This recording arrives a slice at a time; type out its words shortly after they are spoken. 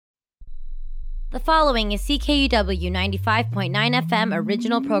The following is CKUW 95.9 FM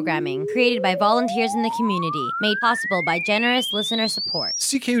original programming created by volunteers in the community, made possible by generous listener support.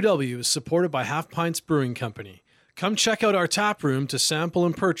 CKUW is supported by Half Pints Brewing Company. Come check out our tap room to sample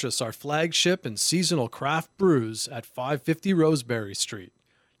and purchase our flagship and seasonal craft brews at 550 Roseberry Street.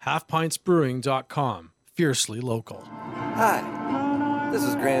 HalfPintsBrewing.com. Fiercely local. Hi, this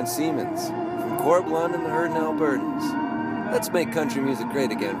is Grant Siemens from Corblund and the Herdin' Albertans. Let's make country music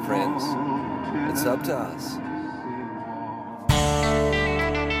great again, friends. It's up to us.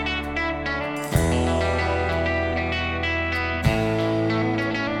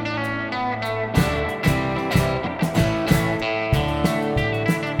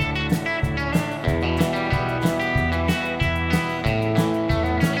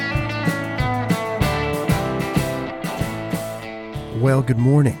 Well, good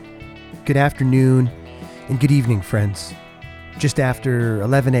morning, good afternoon, and good evening, friends. Just after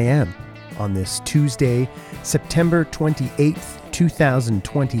 11 a.m. on this Tuesday, September 28th,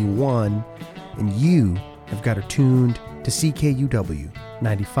 2021, and you have got her tuned to CKUW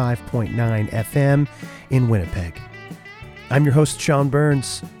 95.9 FM in Winnipeg. I'm your host, Sean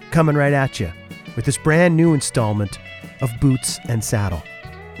Burns, coming right at you with this brand new installment of Boots and Saddle,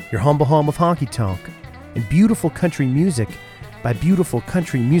 your humble home of honky tonk and beautiful country music by beautiful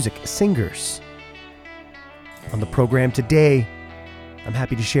country music singers. On the program today, I'm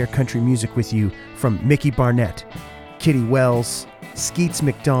happy to share country music with you from Mickey Barnett, Kitty Wells, Skeets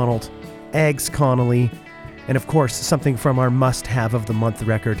McDonald, Eggs Connolly, and of course something from our must-have of the month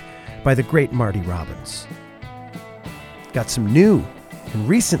record by the great Marty Robbins. Got some new and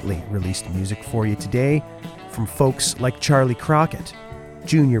recently released music for you today from folks like Charlie Crockett,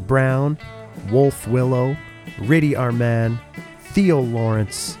 Junior Brown, Wolf Willow, Riddy Arman, Theo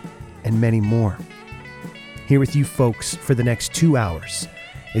Lawrence, and many more. Here with you folks for the next 2 hours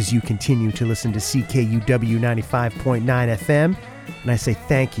as you continue to listen to CKUW 95.9 FM, and I say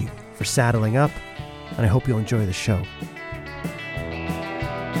thank you for saddling up, and I hope you'll enjoy the show.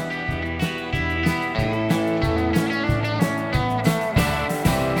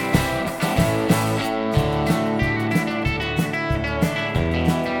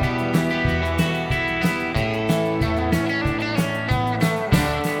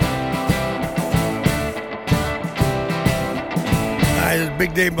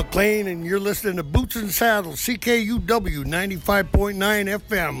 Big Dave McLean, and you're listening to Boots and Saddles, CKUW 95.9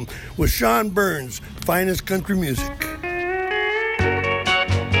 FM with Sean Burns, finest country music.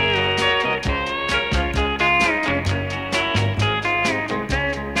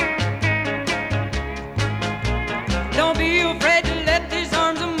 Don't be afraid to let these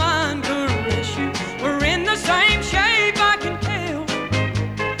arms of mine caress you. We're in the same shape, I can tell.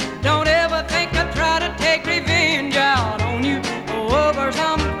 Don't ever think I'd try to take revenge out on you over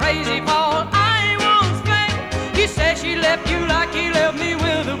some crazy fault I once felt. You said she left you like he left me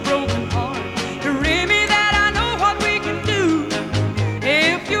with a broken heart. To me that I know what we can do.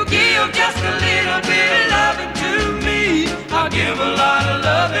 If you give just a little bit of loving to me, I'll give a lot of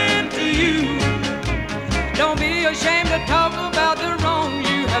loving to you. Don't be ashamed to talk about the wrong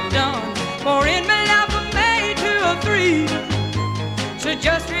you have done, for in my life I'm made two or three. So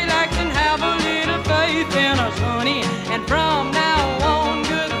just relax and have a little faith in us, honey, and from now on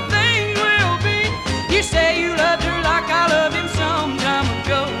good things will be. You say you loved her like I loved him some time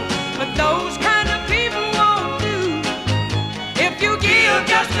ago, but those kind of people won't do. If you give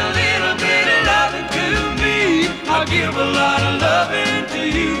just a little bit of loving to me, I'll give a lot of loving to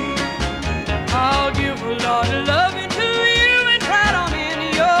you. I'll give a lot of loving to you and try on in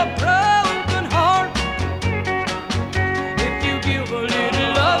your broken heart. If you give a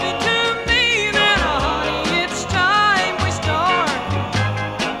little loving to me, then honey, it's time we start.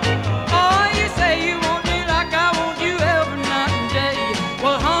 Oh, you say you want me like I want you every night and day.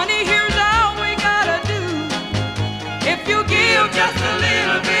 Well, honey, here's all we gotta do. If you give just a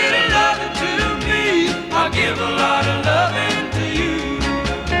little bit of loving to me, I'll give a lot of loving to you.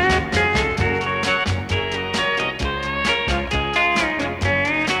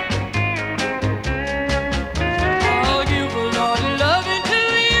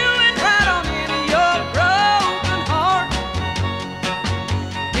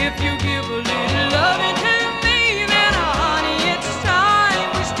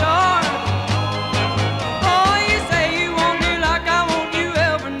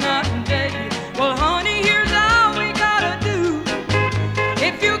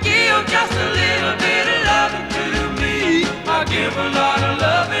 Give a lot of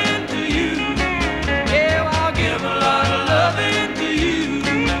loving to you. Yeah, I'll give a lot of loving to you.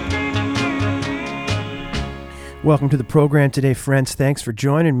 Welcome to the program today, friends. Thanks for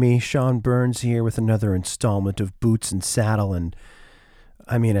joining me. Sean Burns here with another installment of Boots and Saddle. And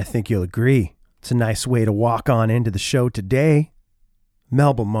I think you'll agree, it's a nice way to walk on into the show today.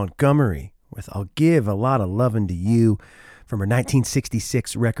 Melba Montgomery with I'll Give a Lot of Lovin' to You from her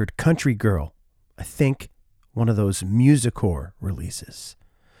 1966 record Country Girl. I think one of those Musicor releases.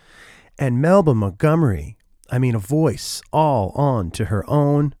 And Melba Montgomery, a voice all on to her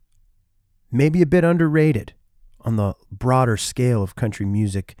own, maybe a bit underrated on the broader scale of country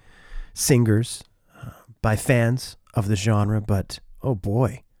music singers by fans of the genre, but oh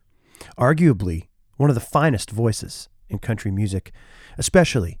boy, arguably one of the finest voices in country music,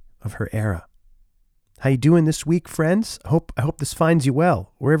 especially of her era. How you doing this week, friends? I hope this finds you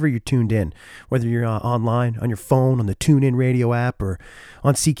well, wherever you're tuned in, whether you're online, on your phone, on the TuneIn Radio app, or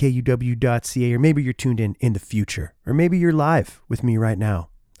on ckuw.ca, or maybe you're tuned in the future, or maybe you're live with me right now.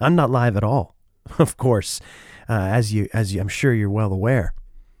 I'm not live at all, of course. As you, I'm sure you're well aware.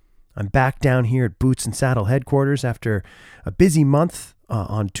 I'm back down here at Boots and Saddle headquarters after a busy month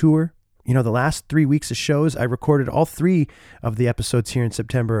on tour. The last 3 weeks of shows, I recorded all 3 of the episodes here in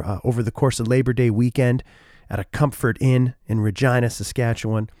September over the course of Labor Day weekend at a Comfort Inn in Regina,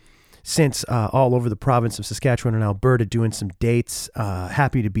 Saskatchewan. Since all over the province of Saskatchewan and Alberta doing some dates,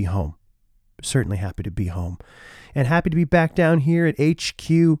 happy to be home. Certainly happy to be home. And happy to be back down here at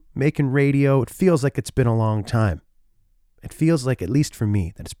HQ making radio. It feels like it's been a long time. It feels like, at least for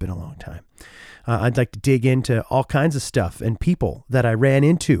me, that it's been a long time. I'd like to dig into all kinds of stuff and people that I ran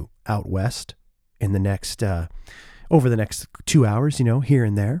into out west in the next, over the next 2 hours, here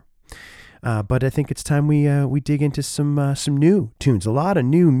and there. But I think it's time we dig into some new tunes, a lot of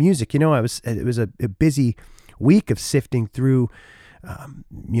new music. It was a busy week of sifting through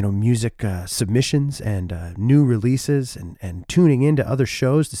music submissions and new releases and tuning into other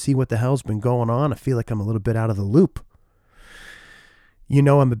shows to see what the hell's been going on. I feel like I'm a little bit out of the loop.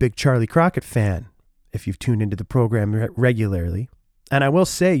 I'm a big Charlie Crockett fan, if you've tuned into the program regularly. And I will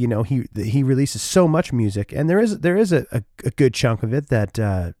say, he releases so much music, and there is a good chunk of it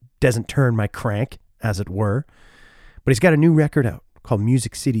that doesn't turn my crank, as it were. But he's got a new record out called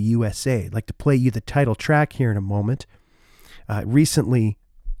Music City USA. I'd like to play you the title track here in a moment. Recently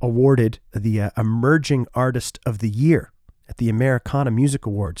awarded the Emerging Artist of the Year at the Americana Music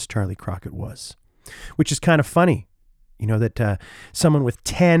Awards, Charlie Crockett was. Which is kind of funny, that someone with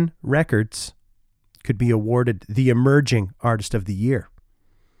 10 records could be awarded the Emerging Artist of the Year.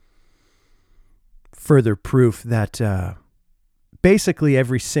 Further proof that basically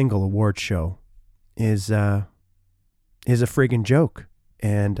every single award show is a friggin' joke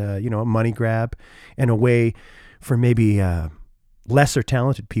and, a money grab and a way for maybe lesser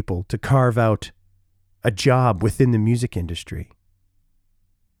talented people to carve out a job within the music industry.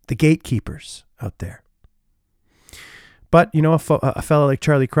 The gatekeepers out there. But, a fellow like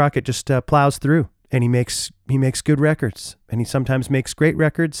Charlie Crockett just plows through, and he makes good records, and he sometimes makes great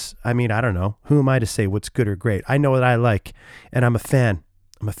records. I don't know. Who am I to say what's good or great? I know what I like, and I'm a fan.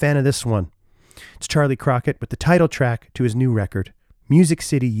 I'm a fan of this one. It's Charlie Crockett with the title track to his new record, Music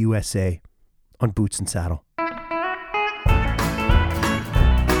City USA, on Boots and Saddle.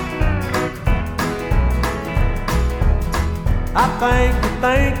 I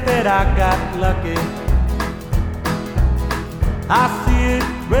think that I got lucky. I see it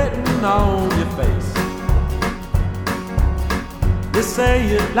written on your face. You say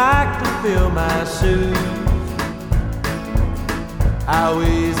you'd like to fill my shoes. How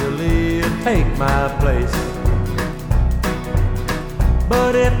easily you'd take my place.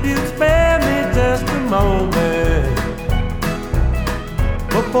 But if you'd spare me just a moment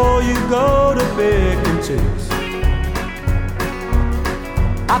before you go to pick and choose,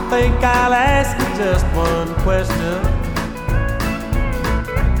 I think I'll ask you just one question.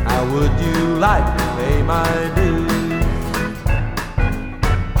 How would you like to pay my dues?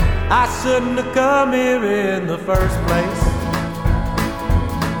 I shouldn't have come here in the first place.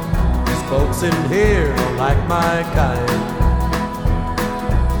 These folks in here don't like my kind.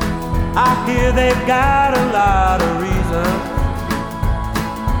 I hear they've got a lot of reasons.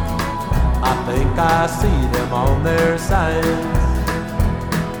 I think I see them on their signs.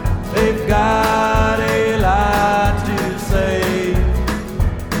 They've got a lot to say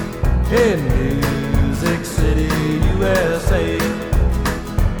in Music City, USA.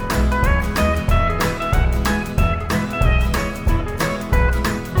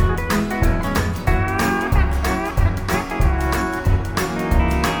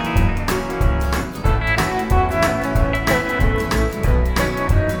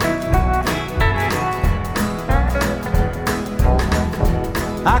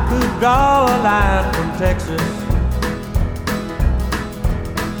 I could draw a line from Texas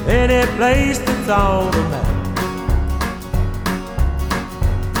any place that's on the map.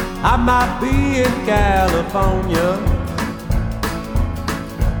 I might be in California,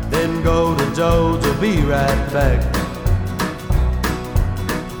 then go to Georgia, be right back.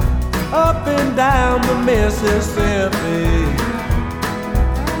 Up and down the Mississippi,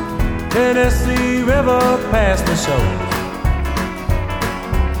 Tennessee River past the shore.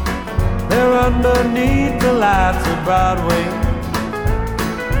 They're underneath the lights of Broadway.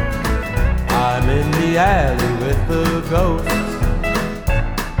 I'm in the alley with the ghosts.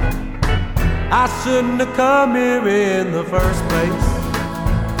 I shouldn't have come here in the first place.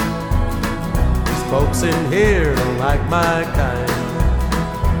 These folks in here don't like my kind.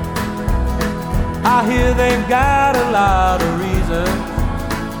 I hear they've got a lot of reasons.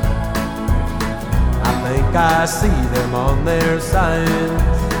 I think I see them on their signs.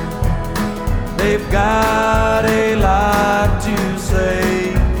 They've got a lot to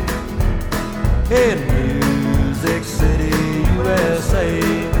say in Music City, USA.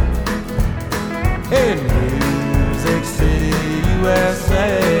 In Music City,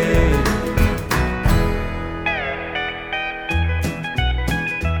 USA.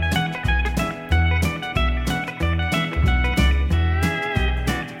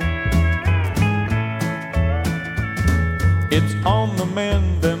 It's on the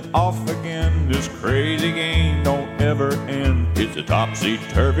mend, then off again. This crazy game don't ever end. It's a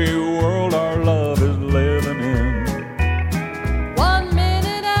topsy-turvy world our love is living in.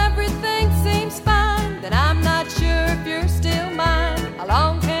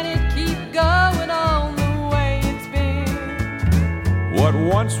 What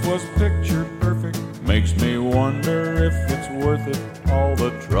once was picture perfect makes me wonder if it's worth it, all the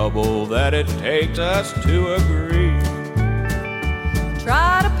trouble that it takes us to agree.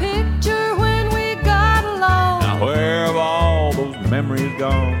 Try to picture when we got along. Now where have all those memories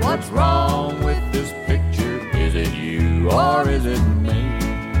gone? What's wrong with this picture? Is it you or is it me?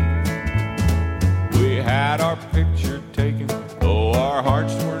 We had our picture taken, though our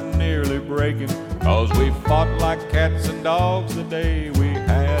hearts were nearly breaking, 'cause we fought like cats and dogs the day we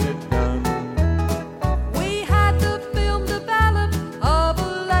had it done. We had the film developed of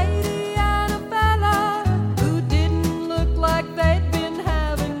a lady and a fella who didn't look like they'd been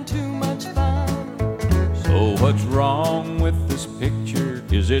having too much fun. So what's wrong with this picture?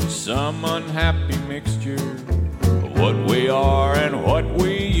 Is it some unhappy mixture of what we are and what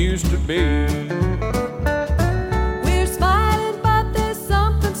we used to be? We're smiling, but there's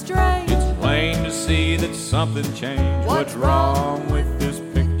something strange. It's plain to see that something changed. What's wrong with this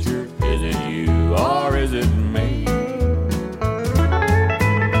picture? Is it you or is it me?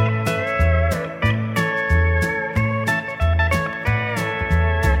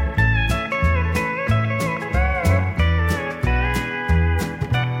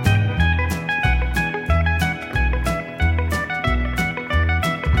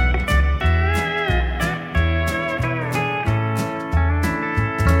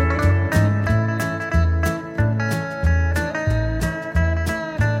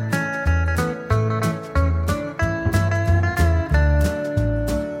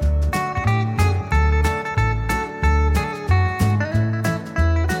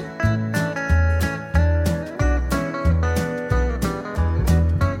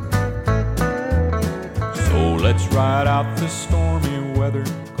 Let's ride out this stormy weather,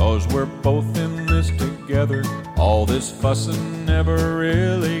 'cause we're both in this together. All this fussing never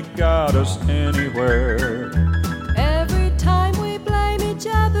really got us anywhere. Every time we blame each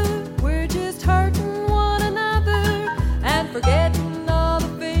other, we're just hurting one another and forgetting all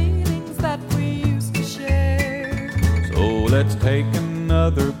the feelings that we used to share. So let's take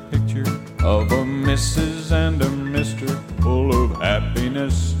another picture of a Mrs. and a Mr. full of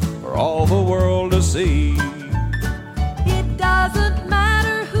happiness for all the world to see. Doesn't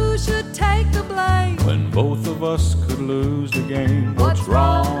matter who should take the blame when both of us could lose the game. What's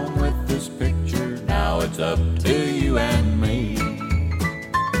wrong with this picture? Now it's up to you and me.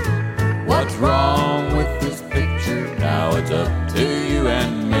 What's wrong with this picture? Now it's up to you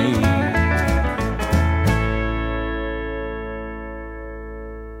and me.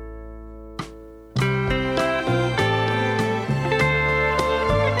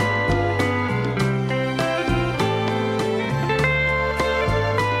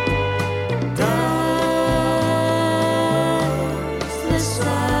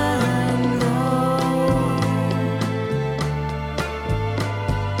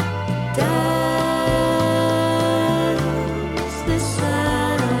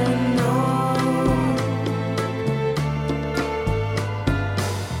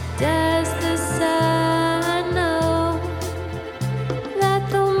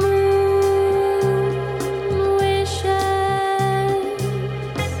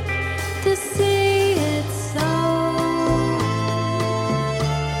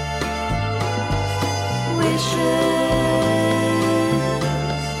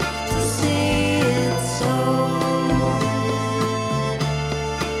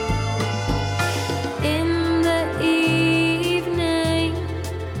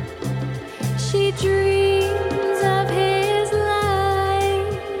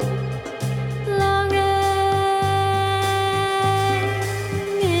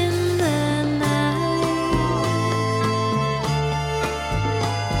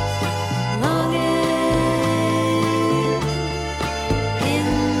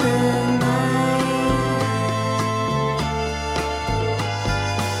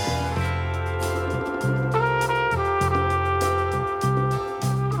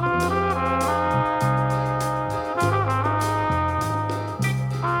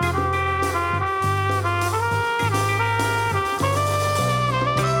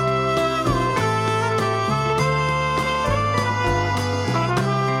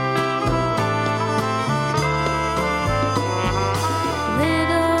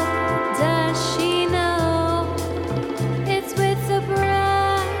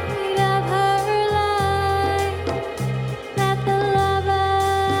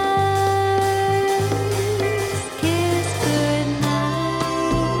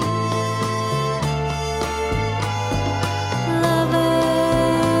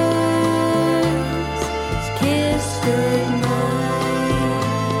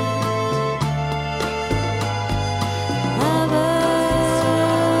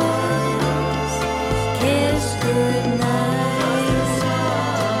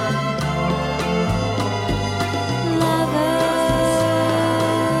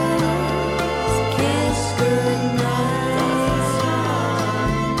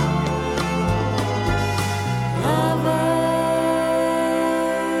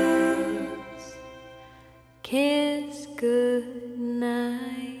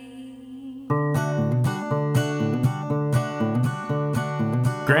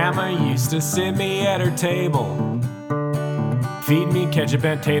 Grandma used to sit me at her table, feed me ketchup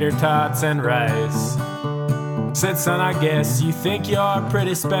and tater tots and rice. Said, son, I guess you think you're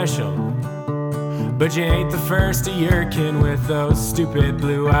pretty special, but you ain't the first of your kin with those stupid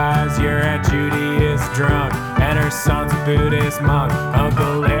blue eyes. Your Aunt Judy is drunk, and her son's a Buddhist monk.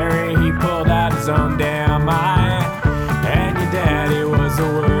 Uncle Larry, he pulled out his own damn eye. And your daddy was the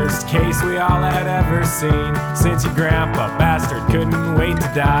worst case we all had ever seen, since your grandpa bastard couldn't wait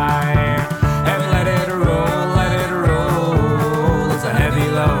to die. And let it roll, it's a heavy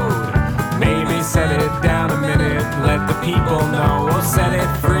load. Maybe set it down a minute, let the people know. Oh, set it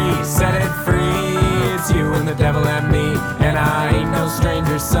free, it's you and the devil and me. And I ain't no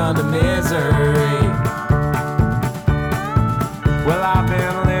stranger, son, to misery. Well, I've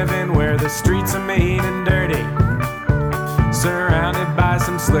been living where the streets are mean and dirty, surrounded by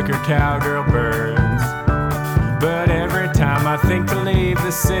some slicker cowgirl birds. But every time I think to leave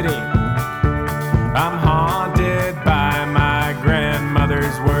the city, I'm haunted by my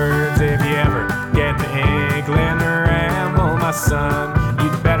grandmother's words. If you ever get the inkling to ramble, my son,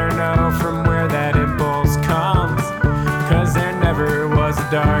 you'd better know from where that impulse comes. 'Cause there never was a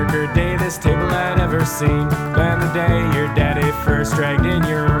darker day this table had ever seen than the day your daddy first dragged in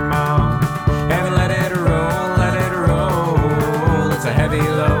your mom. And let it roll, it's a heavy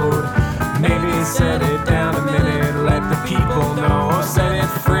load. Maybe set it down a minute, let the people know. Oh, set it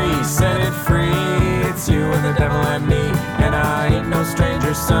free, it's you and the devil and me. And I ain't no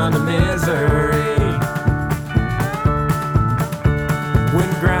stranger, son, to misery. When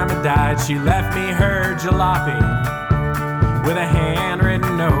Grandma died, she left me her jalopy with a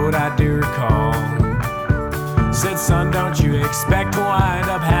handwritten note I do recall. Said, son, don't you expect to wind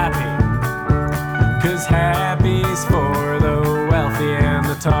up happy, 'cause happy's for the wealthy and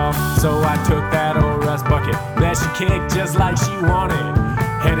the tall. So I took that old rust bucket that she kicked just like she wanted,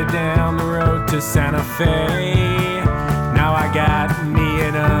 headed down the road to Santa Fe. Now I got me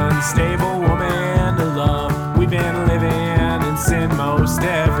an unstable woman to love. We've been living in sin most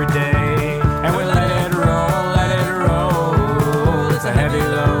every day. And we let it roll, it's a heavy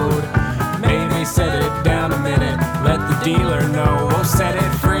load. Maybe set it down a minute, let the dealer know. Oh, set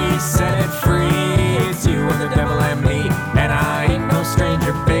it free, it's you and the devil and me. And I ain't no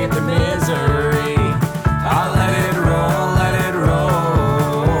stranger, babe, to misery. I'll let it roll,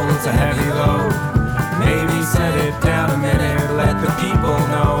 it's a heavy load. Maybe set it down a minute, let the people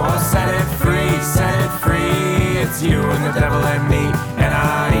know. Oh, set it free, it's you and the devil and me. And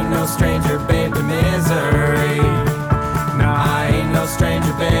I ain't no stranger, babe, to misery. No, I ain't no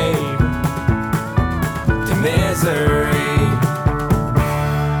stranger, babe, to misery.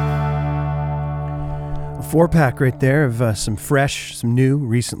 A 4-pack right there of some fresh, some new,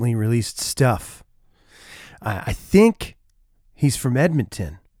 recently released stuff. I think he's from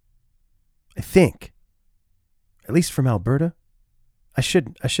Edmonton. I think. At least from Alberta. I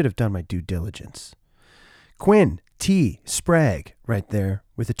should have done my due diligence. Quinn T. Sprague right there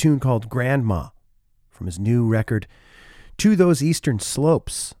with a tune called Grandma from his new record, To Those Eastern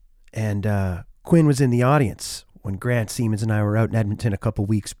Slopes. And Quinn was in the audience when Grant Siemens and I were out in Edmonton a couple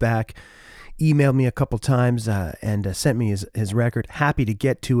weeks back. Emailed me a couple times and sent me his record. Happy to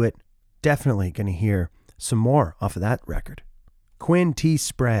get to it. Definitely going to hear some more off of that record. Quinn T.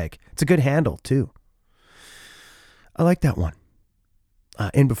 Sprague. It's a good handle, too. I like that one.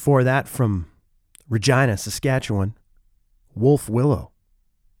 And before that, from Regina, Saskatchewan, Wolf Willow.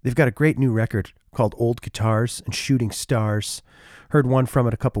 They've got a great new record called Old Guitars and Shooting Stars. Heard one from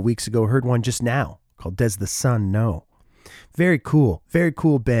it a couple weeks ago. Heard one just now called Does the Sun Know? Very cool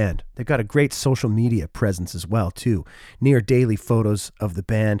band. They've got a great social media presence as well, too. Near daily photos of the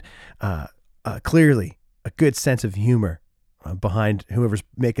band. Clearly, a good sense of humor behind whoever's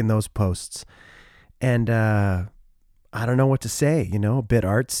making those posts. And I don't know what to say, a bit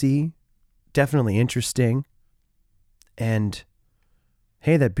artsy, definitely interesting. And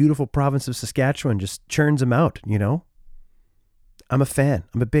hey, that beautiful province of Saskatchewan just churns them out, I'm a fan.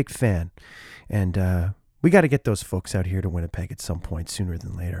 I'm a big fan. And we got to get those folks out here to Winnipeg at some point, sooner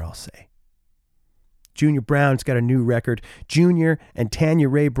than later, I'll say. Junior Brown's got a new record. Junior and Tanya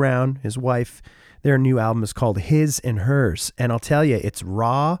Ray Brown, his wife, their new album is called His and Hers. And I'll tell you, it's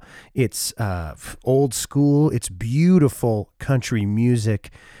raw, it's old school, it's beautiful country music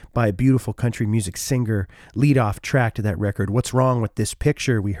by a beautiful country music singer. Lead off track to that record, What's Wrong with This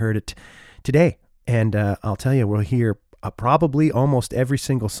Picture? We heard it today. And I'll tell you, we'll hear probably almost every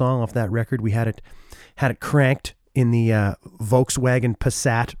single song off that record. We had it cranked in the Volkswagen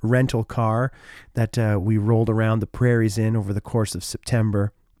Passat rental car that we rolled around the prairies in over the course of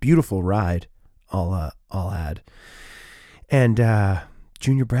September. Beautiful ride, I'll add. And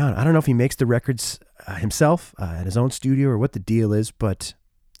Junior Brown. I don't know if he makes the records himself at his own studio or what the deal is, but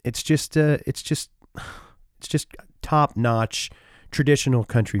it's just top-notch traditional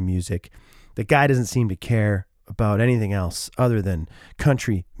country music. The guy doesn't seem to care about anything else other than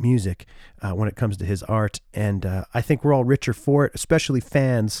country music when it comes to his art, and I think we're all richer for it, especially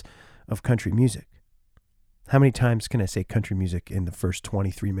fans of country music. How many times can I say country music in the first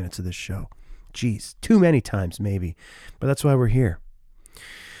 23 minutes of this show? Jeez, too many times maybe, but that's why we're here.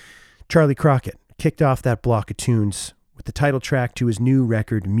 Charlie Crockett kicked off that block of tunes with the title track to his new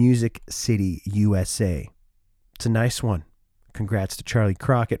record, Music City, USA. It's a nice one. Congrats to Charlie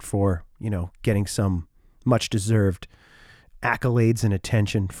Crockett for, getting some much-deserved accolades and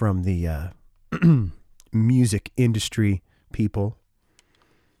attention from the music industry people.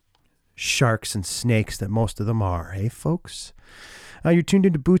 Sharks and snakes that most of them are, hey folks? You're tuned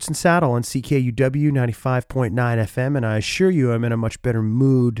into Boots and Saddle on CKUW 95.9 FM, and I assure you I'm in a much better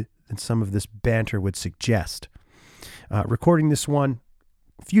mood than some of this banter would suggest. Recording this one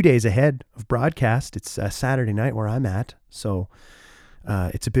a few days ahead of broadcast. It's Saturday night where I'm at, so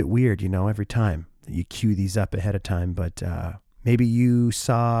it's a bit weird, every time that you cue these up ahead of time, but maybe you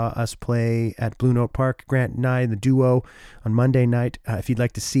saw us play at Blue Note Park, Grant and I, the duo, on Monday night. If you'd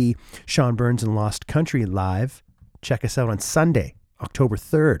like to see Sean Burns and Lost Country live, check us out on Sunday, October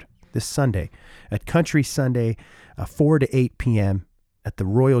 3rd, this Sunday, at Country Sunday, 4 to 8 p.m. at the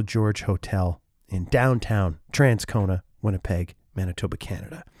Royal George Hotel in downtown Transcona, Winnipeg, Manitoba,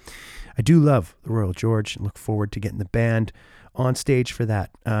 Canada. I do love the Royal George and look forward to getting the band on stage for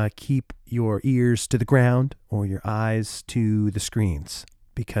that. Keep your ears to the ground or your eyes to the screens,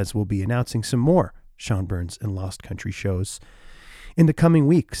 because we'll be announcing some more Sean Burns and Lost Country shows in the coming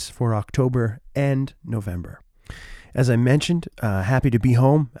weeks for October and November. As I mentioned, happy to be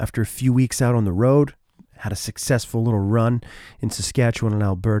home after a few weeks out on the road. Had a successful little run in Saskatchewan and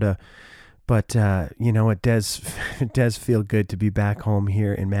Alberta. But, it does feel good to be back home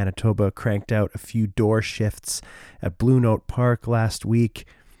here in Manitoba. Cranked out a few door shifts at Blue Note Park last week.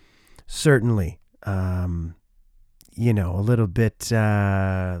 Certainly, a little bit,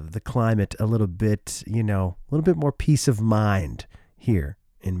 the climate, a little bit more peace of mind here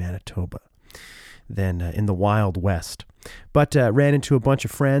in Manitoba than in the Wild West. But ran into a bunch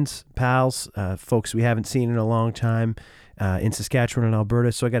of friends, pals, folks we haven't seen in a long time, in Saskatchewan and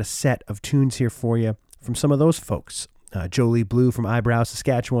Alberta. So I got a set of tunes here for you from some of those folks. Jolie Blue from Eyebrow,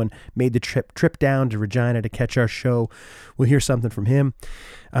 Saskatchewan, made the trip down to Regina to catch our show. We'll hear something from him.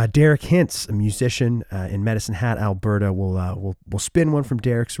 Derek Hintz, a musician in Medicine Hat, Alberta. We'll spin one from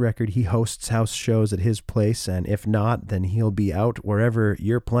Derek's record. He hosts house shows at his place, and if not, then he'll be out wherever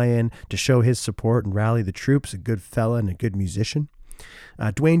you're playing to show his support and rally the troops. A good fella and a good musician.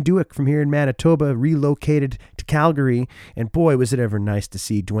 Dwayne Dewick from here in Manitoba relocated to Calgary, and boy, was it ever nice to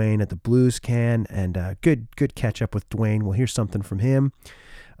see Dwayne at the Blues Can, and good catch up with Dwayne. We'll hear something from him.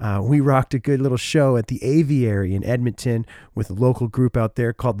 We rocked a good little show at the Aviary in Edmonton with a local group out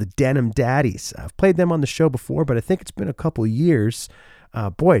there called the Denim Daddies. I've played them on the show before, but I think it's been a couple years.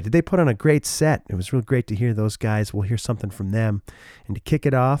 Boy, did they put on a great set. It was real great to hear those guys. We'll hear something from them. And to kick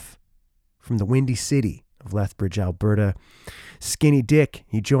it off, from the Windy City of Lethbridge, Alberta, Skinny Dick.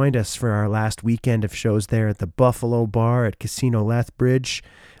 He joined us for our last weekend of shows there at the Buffalo Bar at Casino Lethbridge.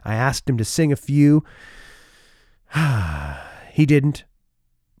 I asked him to sing a few. He didn't,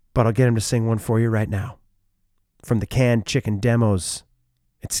 but I'll get him to sing one for you right now. From the Canned Chicken Demos,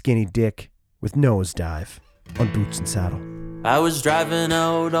 it's Skinny Dick with Nosedive on Boots and Saddle. I was driving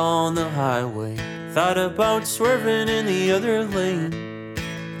out on the highway, thought about swerving in the other lane,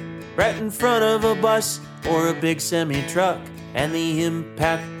 right in front of a bus or a big semi-truck, and the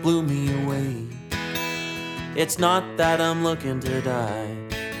impact blew me away. It's not that I'm looking to die,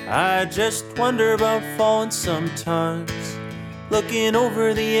 I just wonder about falling sometimes. Looking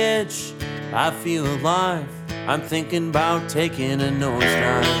over the edge, I feel alive. I'm thinking about taking a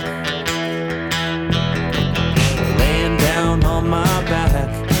nosedive. Laying down on my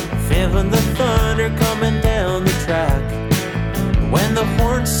back, feeling the thunder coming down the track. When the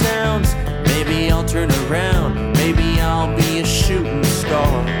horn sounds, maybe I'll turn around, maybe I'll be a shooting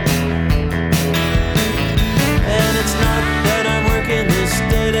star. And it's not that I'm working this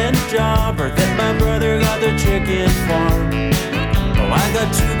dead-end job, or that my brother got the chicken farm. Oh, I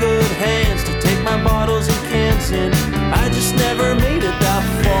got two good hands to take my bottles and cans in, I just never made it that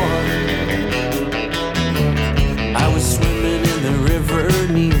far. I was swimming in the river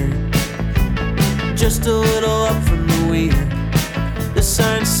near, just a little up from the weir. The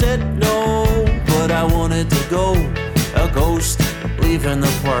sign said no, but I wanted to go. A ghost leaving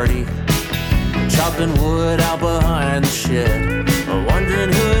the party, chopping wood out behind the shed, wondering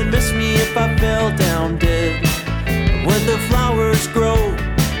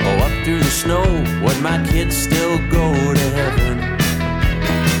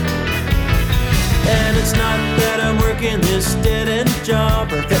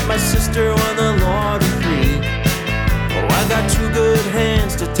sister won the lottery. Oh, I got two good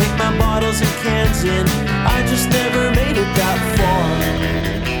hands to take my bottles and cans in. I just never made it that far.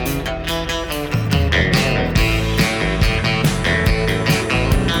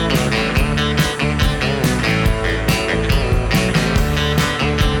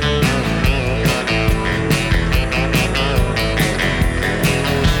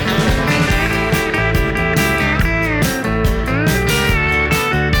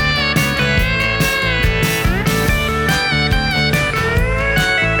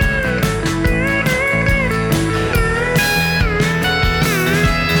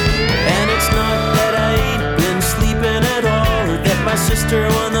 Sister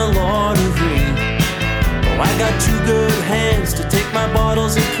won the lottery. Oh, I got two good hands to take my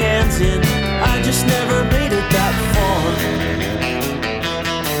bottles and cans in. I just never made it that far.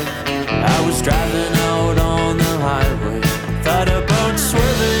 I was driving out on the highway, thought about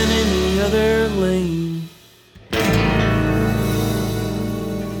swerving in the other lane.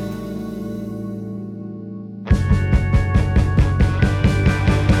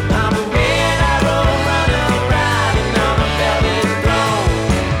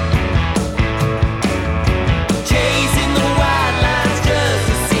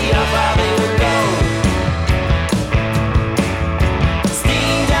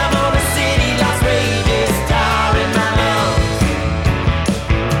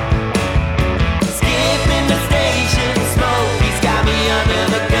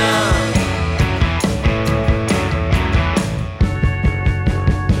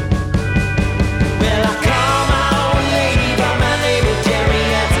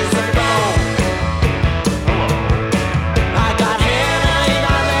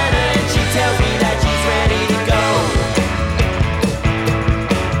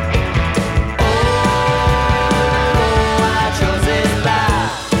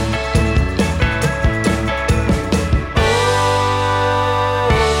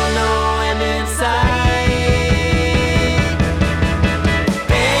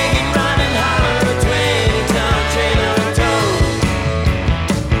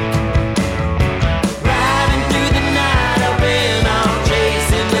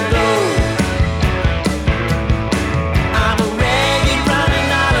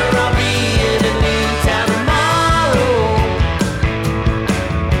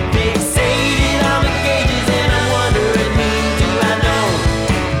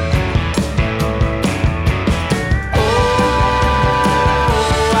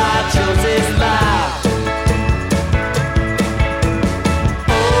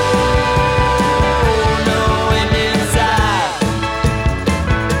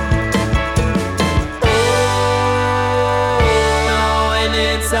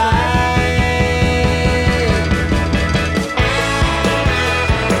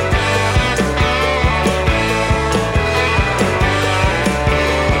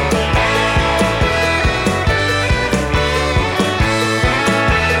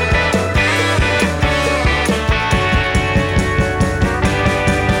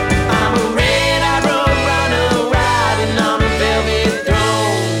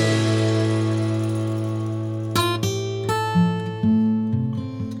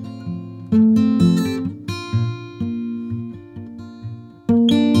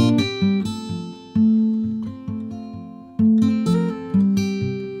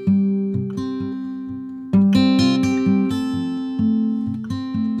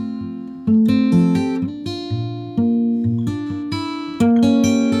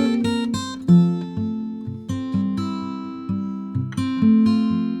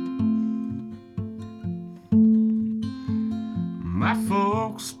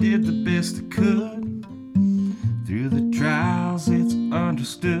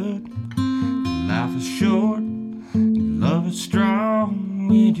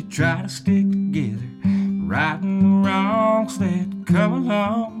 Try to stick together, righting the wrongs that come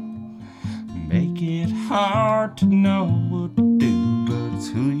along. Make it hard to know what to do, but it's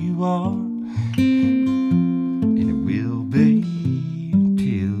who you are, and it will be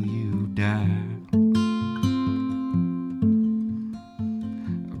until you die.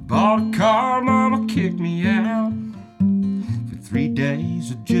 I bought a car, mama kicked me out. For 3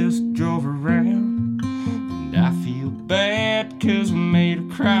 days I just drove around, and I feel bad 'cause I made her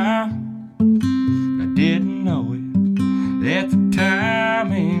cry. I didn't know it at the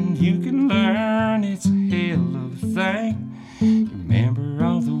time, and you can learn it's a hell of a thing. Remember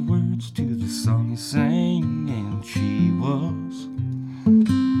all the words to the song you sang.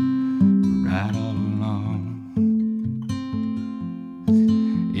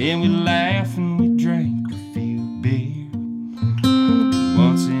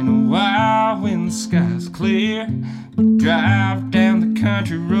 drive down the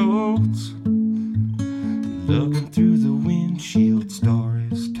country roads, looking through the windshield,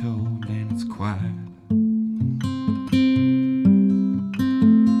 stories told, and it's quiet.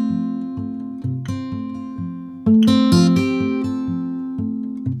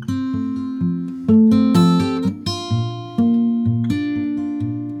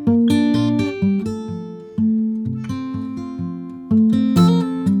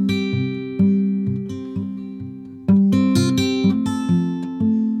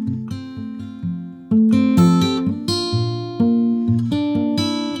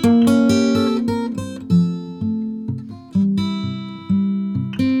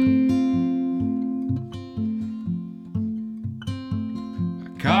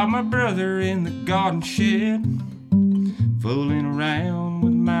 Caught my brother in the garden shed, fooling around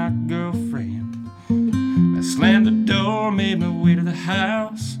with my girlfriend. I slammed the door, made my way to the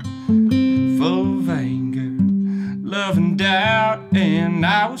house, full of anger, love and doubt, and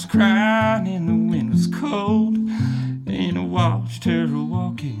I was crying and the wind was cold, and I watched her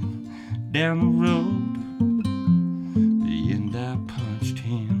walking down the road. The end I punched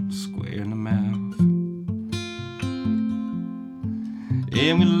him square in the mouth.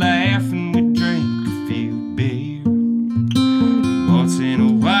 And we laugh and we drink a few beer. Once in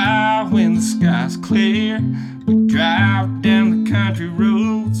a while when the sky's clear, we drive down the country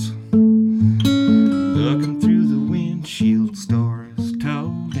roads, looking through the windshield, stories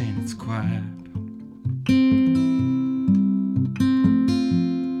told, and it's quiet.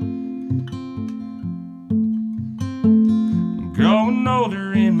 I'm growing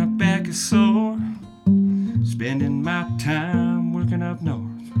older and my back is sore, spending my time working up north.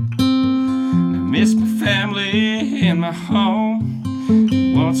 And I miss my family and my home.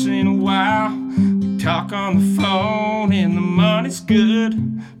 Once in a while we talk on the phone, and the money's good,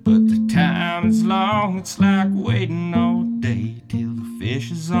 but the time is long. It's like waiting all day till the fish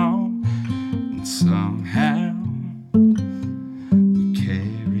is on, and somehow we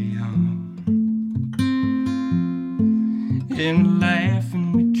carry on. And we laugh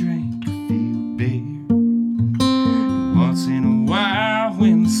and we drink a few beer. Once in a while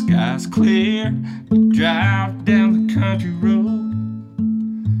when the sky's clear, we drive down the country road,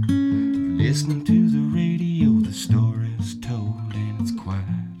 listening to the radio, the stories told, and it's quiet.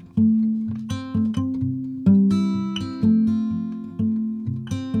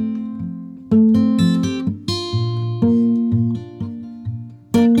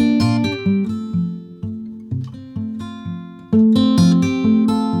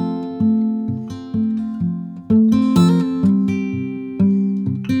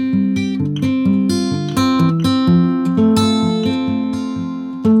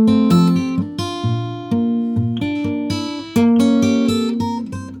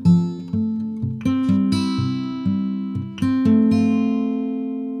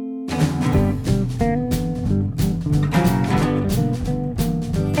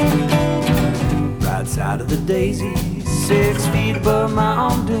 Side of the daisy, 6 feet above my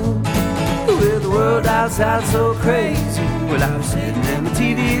own doom, with the world outside so crazy, well, I was sitting in the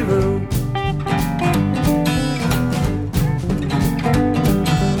TV room,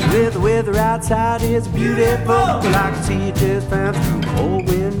 with the weather outside is beautiful, well, I can see it just fine through the whole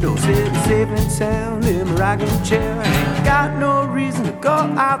window, sitting safe and sound in my rocking chair. I ain't got no reason to go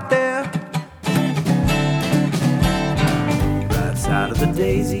out there. Side of the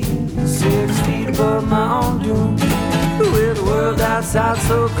daisy, 6 feet above my own doom, with the world outside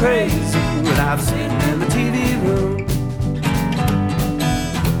so crazy, well, I'm sitting in the TV room.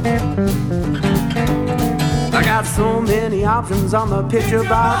 I got so many options on the picture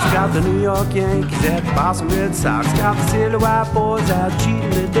box. Got the New York Yankees at the Boston Red Sox, got the silly white boys out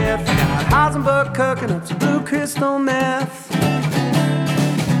cheating to death. I got Heisenberg cooking up some blue crystal meth.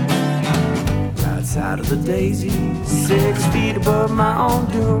 Side of the daisy, 6 feet above my own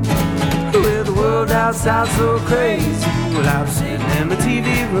doom, with the world outside so crazy, well, I'm sitting in the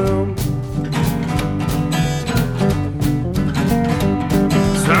TV room.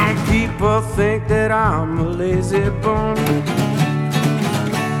 Some people think that I'm a lazy bum.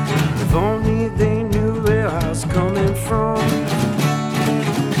 If only they knew where I was coming from.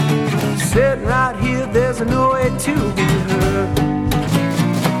 Sitting right here, there's no way to be heard.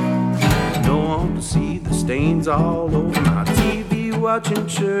 See the stains all over my TV watching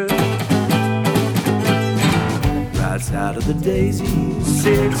shirt. Right side of the daisy,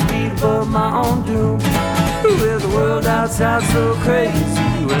 6 feet above my own doom, with the world outside so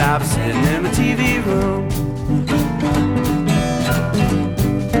crazy, well, I'm sitting in the TV room.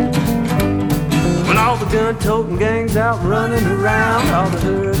 Well, all the gun-toting gangs out running around, all the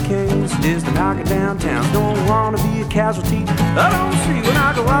hurricanes is to knock it downtown. Don't wanna be a casualty. I don't see when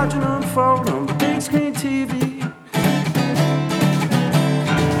I go watching unfold on the big screen TV.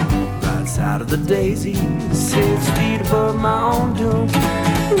 Right side of the daisy, 6 feet above my own doom.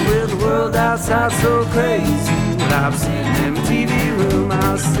 With the world outside so crazy. When I'm sitting in my TV room,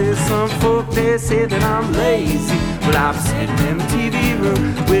 I see some folk, they say that I'm lazy. Well, I'm sitting in my TV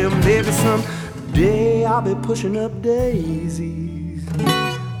room. Well, maybe someday I'll be pushing up daisies.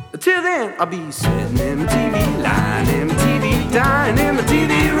 Till then, I'll be sitting in my TV, lying in my TV, dying in my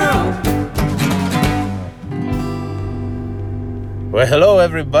TV room. Well, hello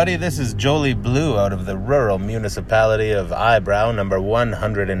everybody, this is Jolie Blue out of the rural municipality of Eyebrow, number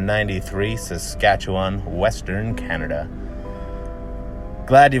 193, Saskatchewan, Western Canada.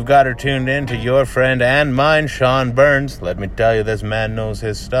 Glad you've got her tuned in to your friend and mine, Sean Burns. Let me tell you, this man knows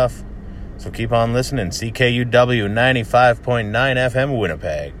his stuff. So keep on listening, CKUW 95.9 FM,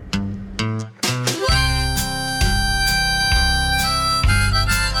 Winnipeg.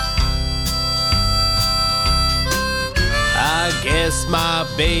 I guess my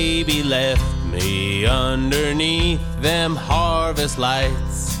baby left me underneath them harvest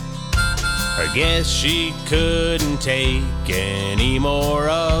lights. I guess she couldn't take any more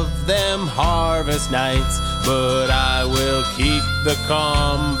of them harvest nights. But I will keep the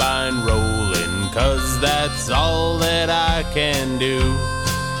combine rolling, 'cause that's all that I can do.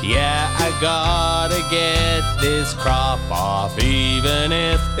 Yeah, I gotta get this crop off, even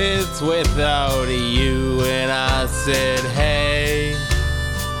if it's without you. And I said, hey,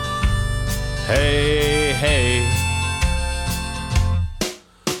 hey, hey,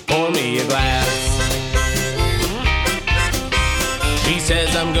 pour me a glass. She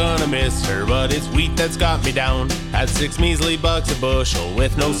says I'm gonna miss her, but it's wheat that's got me down. At 6 measly bucks a bushel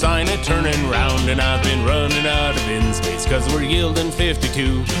with no sign of turning round. And I've been running out of bin space, 'cause we're yielding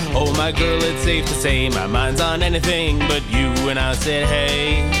 52. Oh my girl, it's safe to say my mind's on anything but you. And I said,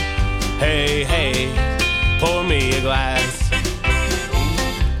 hey, hey, hey, pour me a glass.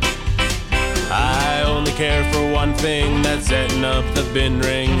 I only care for one thing, that's setting up the bin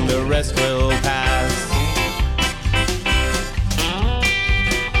ring. The rest will pass.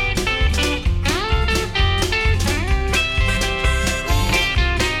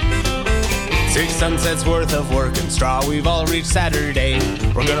 6 sunsets worth of work and straw, we've all reached Saturday.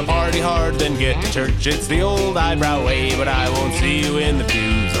 We're gonna party hard, then get to church, it's the old Eyebrow way. But I won't see you in the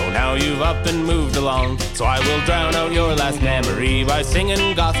pews, oh now you've up and moved along. So I will drown out your last memory by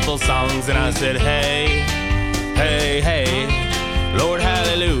singing gospel songs. And I said, hey, hey, hey, Lord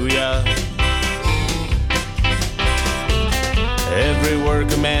hallelujah. Every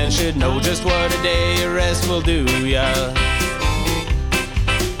worker man should know just what a day of rest will do ya.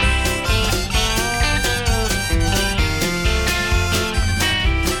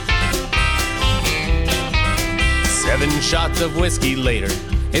 Seven shots of whiskey later,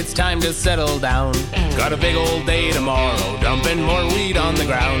 it's time to settle down. Got a big old day tomorrow, dumping more weed on the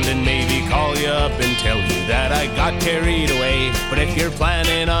ground. And maybe call you up and tell you that I got carried away. But if you're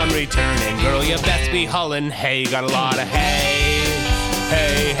planning on returning, girl, you best be hulling hay. Got a lot of hay,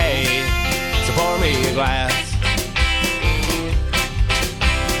 hey, hey, so pour me a glass.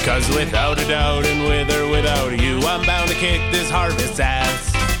 'Cause without a doubt and with or without you, I'm bound to kick this harvest ass.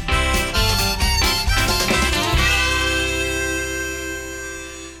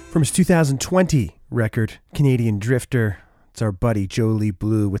 From his 2020 record, Canadian Drifter, it's our buddy Jolie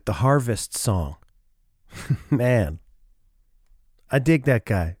Blue with the Harvest song. Man, I dig that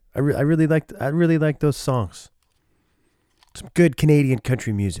guy. I really like those songs. Some good Canadian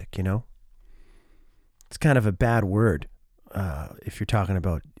country music, you know. It's kind of a bad word if you're talking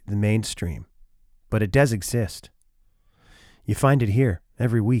about the mainstream, but it does exist. You find it here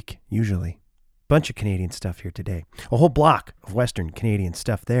every week, usually. Bunch of Canadian stuff here today. A whole block of Western Canadian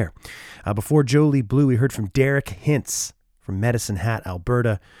stuff there. Before Jolie Blue, we heard from Derek Hintz from Medicine Hat,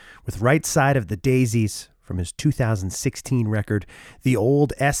 Alberta, with Right Side of the Daisies from his 2016 record, The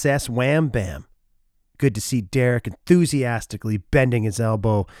Old SS Wham Bam. Good to see Derek enthusiastically bending his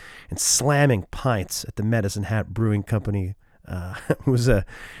elbow and slamming pints at the Medicine Hat Brewing Company. It was a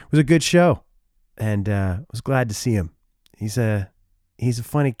good show, and was glad to see him. He's a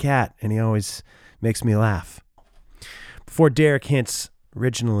funny cat, and he always makes me laugh. Before Derek Hintz,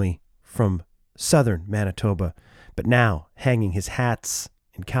 originally from southern Manitoba, but now hanging his hats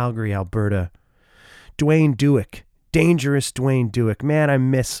in Calgary, Alberta, Dwayne Dewick, Dangerous Dwayne Dewick. Man, I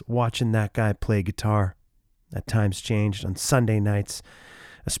miss watching that guy play guitar. At times changed on Sunday nights,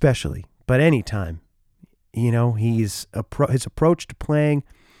 especially, but anytime. You know, his approach to playing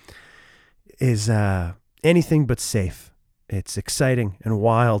is anything but safe. It's exciting and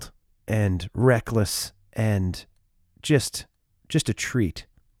wild, and reckless and just a treat.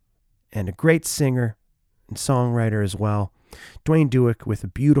 And a great singer and songwriter as well. Dwayne Duick with a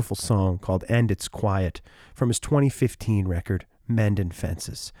beautiful song called And It's Quiet from his 2015 record, Mendin'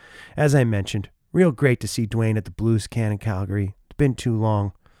 Fences. As I mentioned, real great to see Dwayne at the Blues Can in Calgary. It's been too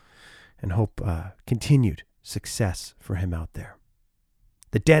long, and hope continued success for him out there.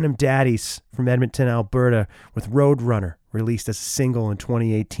 The Denim Daddies from Edmonton, Alberta with Roadrunner, released as a single in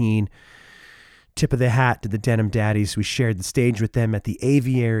 2018. Tip of the hat to the Denim Daddies. We shared the stage with them at the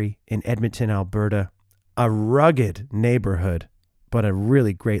Aviary in Edmonton, Alberta. A rugged neighborhood, but a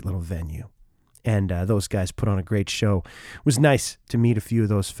really great little venue. And those guys put on a great show. It was nice to meet a few of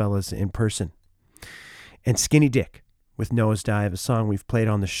those fellas in person. And Skinny Dick with Nosedive, a song we've played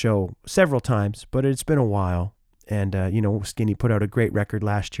on the show several times, but it's been a while. And, Skinny put out a great record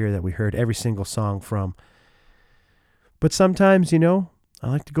last year that we heard every single song from. But sometimes, I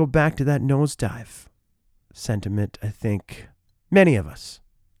like to go back to that Nosedive sentiment I think many of us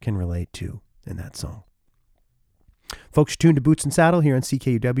can relate to in that song. Folks, you're tuned to Boots and Saddle here on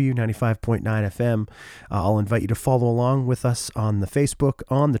CKUW 95.9 FM. I'll invite you to follow along with us on the Facebook,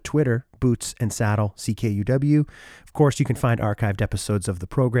 on the Twitter, Boots and Saddle CKUW. Of course, you can find archived episodes of the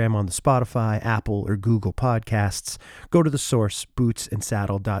program on the Spotify, Apple, or Google podcasts. Go to the source,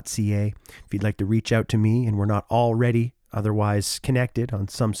 bootsandsaddle.ca. If you'd like to reach out to me and we're not already otherwise connected on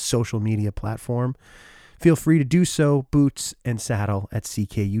some social media platform, feel free to do so,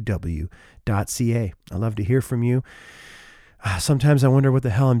 bootsandsaddle@ckuw.ca. I love to hear from you. Sometimes I wonder what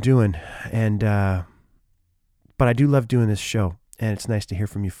the hell I'm doing, but I do love doing this show, and it's nice to hear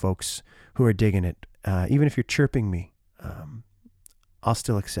from you folks who are digging it. Even if you're chirping me, I'll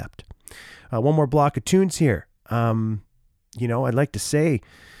still accept. One more block of tunes here. I'd like to say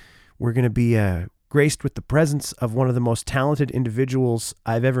we're going to be graced with the presence of one of the most talented individuals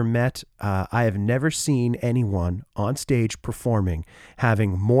I've ever met. I have never seen anyone on stage performing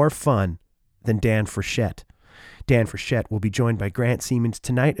having more fun than Dan Frechette. Dan Frechette will be joined by Grant Siemens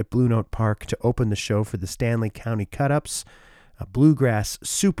tonight at Blue Note Park to open the show for the Stanley County Cut-Ups, a bluegrass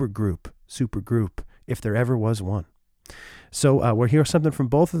supergroup, if there ever was one. So we'll hear something from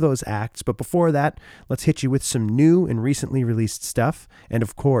both of those acts, but before that, let's hit you with some new and recently released stuff. And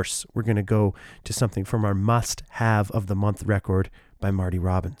of course, we're going to go to something from our must-have of the month record by Marty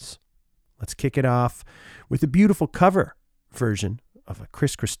Robbins. Let's kick it off with a beautiful cover version of a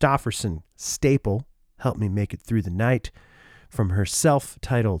Chris Christopherson staple, Help Me Make It Through the Night, from her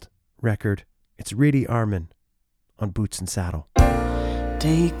self-titled record. It's Riddy Armin on Boots and Saddle.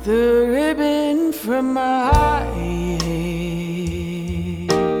 Take the ribbon from my head,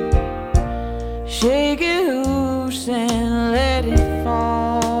 shake it loose and let it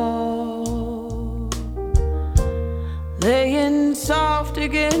fall, laying soft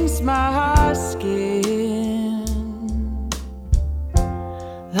against my skin,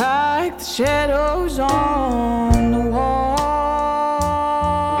 like the shadows on the wall.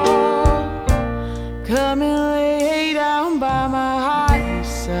 Come and lay down by my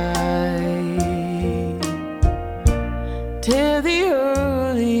till the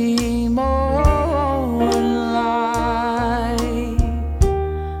early morning light.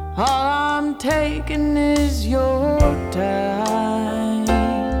 All I'm taking is your time.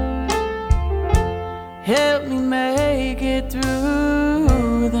 Help me make it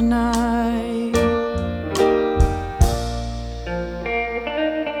through the night. It's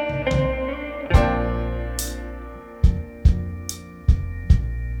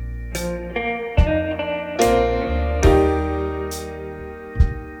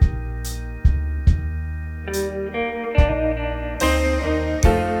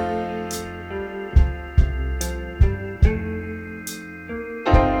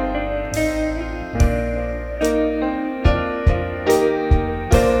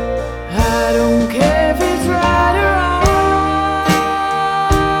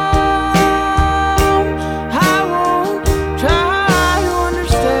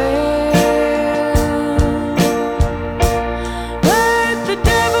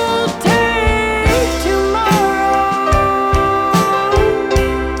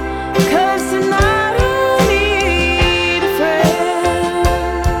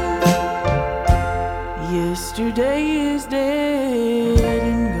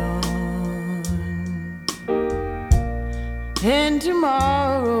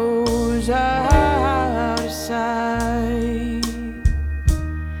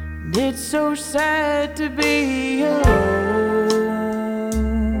so sad to be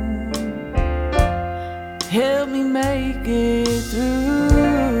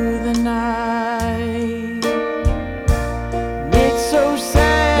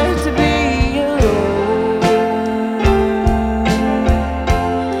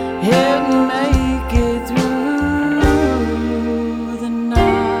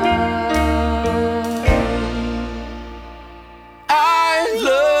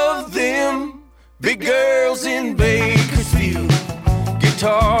Big girls in Bakersfield,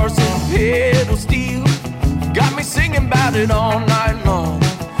 guitars and pedal steel, got me singing about it all night long.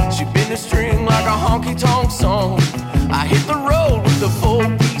 She bend the string like a honky-tonk song. I hit the road with a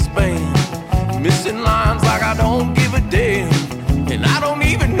four-piece band, missing lines like I don't give a damn. And I don't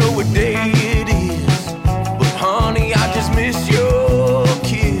even know what day it is, but honey, I just miss your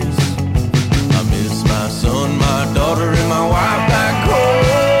kiss. I miss my son, my daughter, and my wife back home.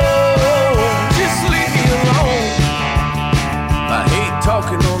 Just leave me alone. I hate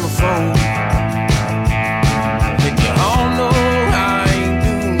talking on the phone. And you all know I ain't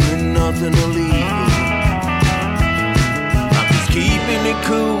doing nothing illegal. I'm just keeping it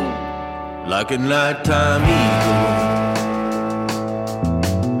cool, like a nighttime eagle.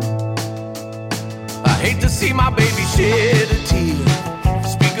 Hate to see my baby shed a tear.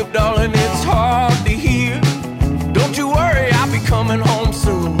 Speak up, darling, it's hard to hear. Don't you worry, I'll be coming home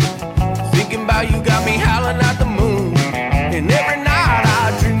soon. Thinking about you got me howling at the moon. And every night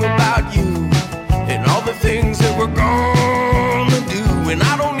I dream about you and all the things that we're gonna do. And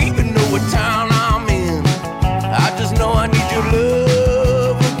I don't even know what town I'm in, I just know I need your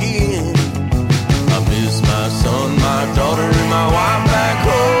love again. I miss my son, my daughter, and my wife back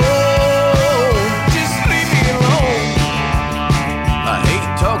home.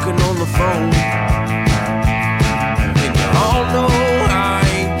 Talking on the phone, and you all know I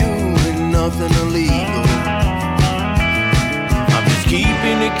ain't doing nothing illegal. I'm just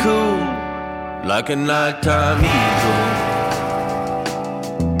keeping it cool, like a nighttime eagle.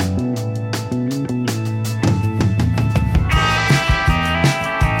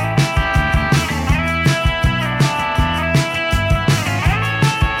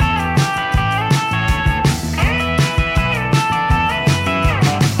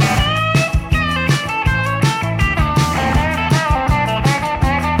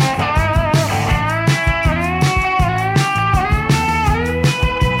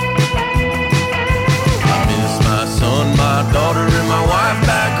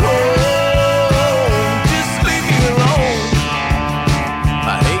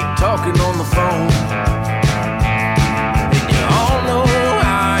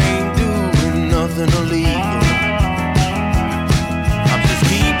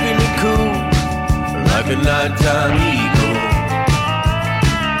 Nighttime eagle,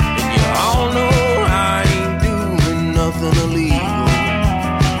 and you all know I ain't doing nothing illegal.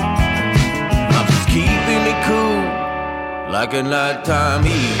 I'm just keeping it cool, like a nighttime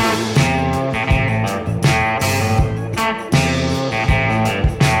eagle.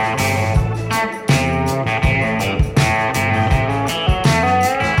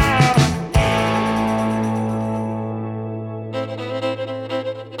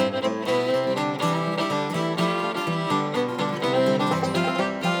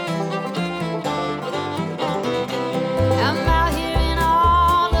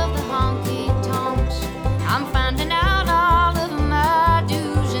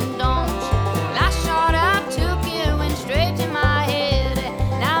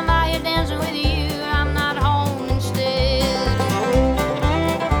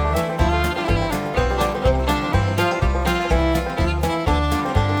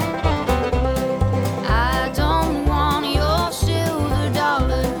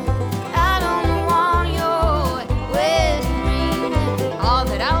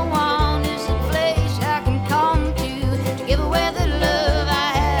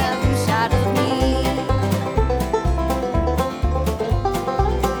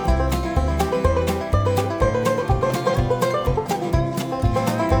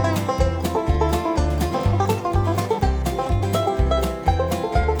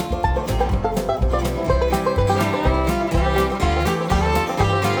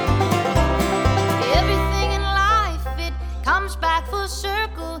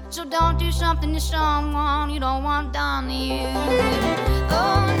 something to someone you don't want done to you.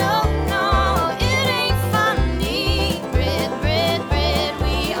 Oh no, no, it ain't funny. Bread, bread, bread,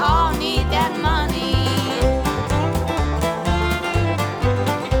 we all need that money.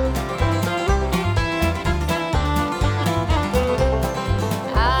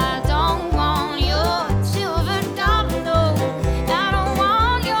 I don't want your silver dollar, no. I don't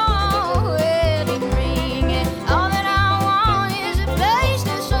want your wedding ring. All that I want is a place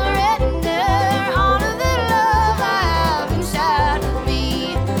to surrender all of the love I have inside of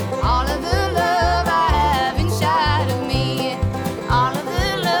me.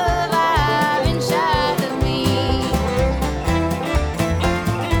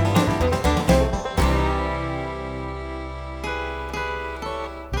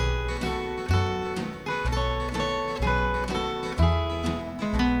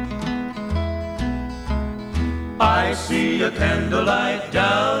 I see a candlelight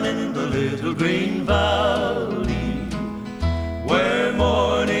down in the little green valley, where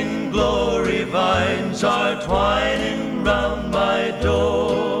morning glory vines are twining round my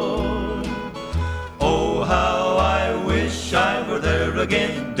door. Oh, how I wish I were there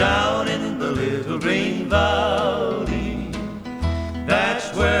again, down in the little green valley.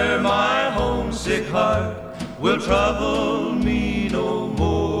 That's where my homesick heart will trouble me no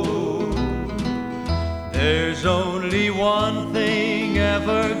more. There's only one thing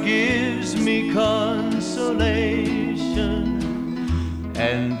ever gives me consolation,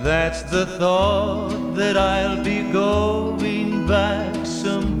 and that's the thought that I'll be going back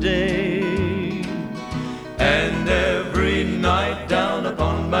someday. And every night down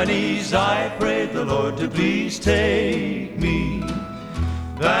upon my knees I pray the Lord to please take me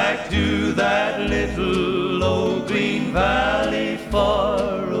back to that little old green valley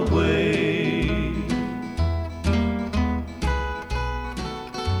far away.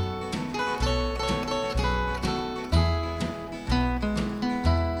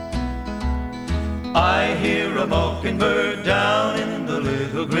 I hear a mockingbird down in the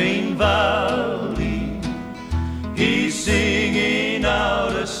little green valley. He's singing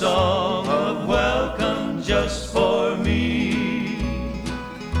out a song of welcome just for me.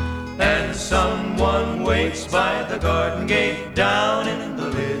 And someone waits by the garden gate down in the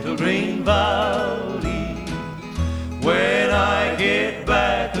little green valley. When I get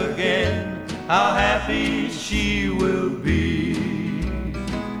back again, how happy she will be.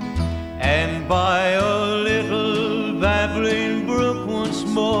 And by a little babbling brook once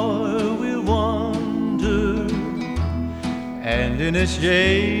more we'll wander, and in a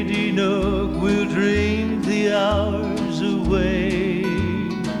shady nook we'll dream the hours away.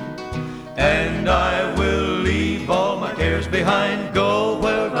 And I will leave all my cares behind, go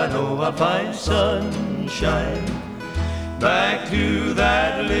where I know I'll find sunshine, back to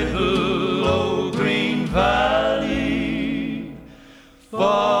that little old green valley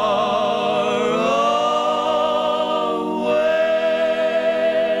far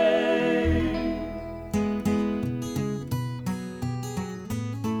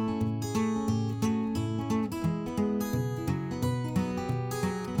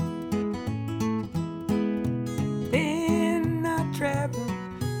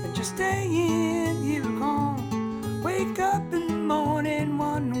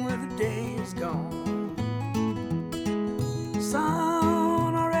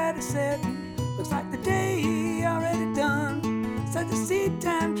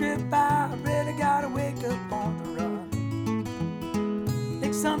time trip, I really gotta wake up on the run.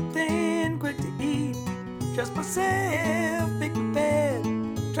 Make something quick to eat, trust myself, make my bed.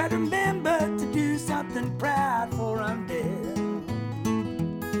 Try to remember to do something proud before I'm dead.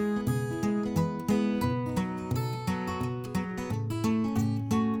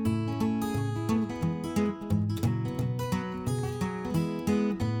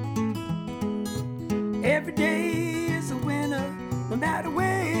 Every day is a winner, no matter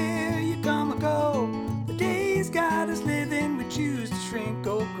where you come or go. The days God is living, we choose to shrink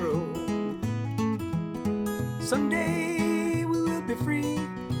or grow. Someday we will be free,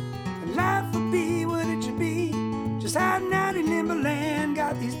 and life will be what it should be. Just hiding out in limbo land,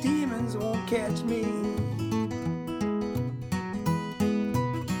 got these demons won't catch me.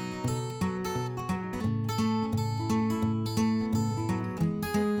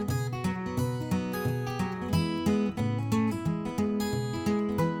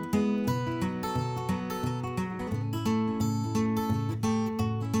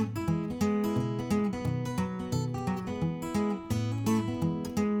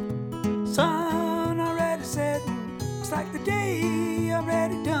 Sun already setting, looks like the day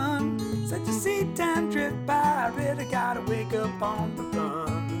already done. Such a seed time trip by, I really gotta wake up on the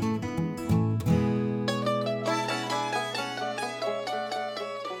run.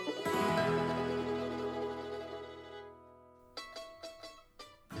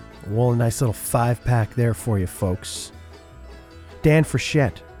 Well, a nice little 5-pack there for you folks. Dan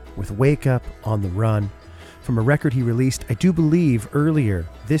Frechette with Wake Up on the Run, from a record he released, I do believe, earlier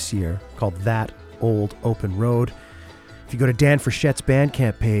this year, called That Old Open Road. If you go to Dan Frechette's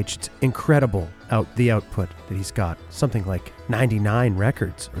Bandcamp page, it's incredible the output that he's got. Something like 99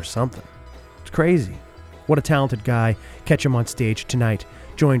 records or something. It's crazy. What a talented guy. Catch him on stage tonight,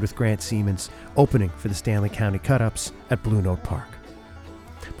 joined with Grant Siemens, opening for the Stanley County Cut-Ups at Blue Note Park.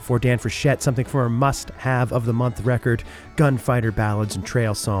 Before Dan Frechette, something for a must-have of the month record, Gunfighter Ballads and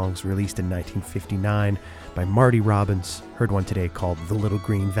Trail Songs, released in 1959 by Marty Robbins. Heard one today called The Little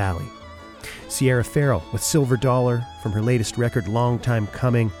Green Valley. Sierra Farrell with Silver Dollar from her latest record, Long Time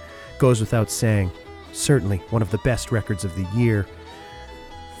Coming. Goes without saying, certainly one of the best records of the year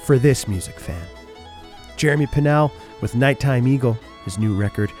for this music fan. Jeremy Pinnell with Nighttime Eagle, his new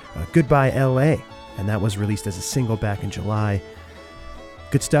record, Goodbye LA, and that was released as a single back in July.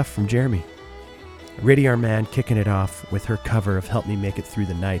 Good stuff from Jeremy. Riddy Armand kicking it off with her cover of Help Me Make It Through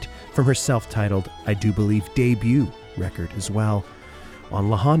the Night from her self-titled I Do Believe debut record as well on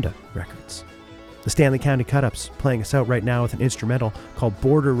La Honda Records. The Stanley County Cut-Ups playing us out right now with an instrumental called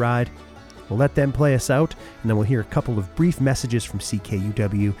Border Ride. We'll let them play us out, and then we'll hear a couple of brief messages from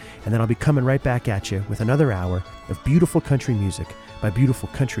CKUW, and then I'll be coming right back at you with another hour of beautiful country music by beautiful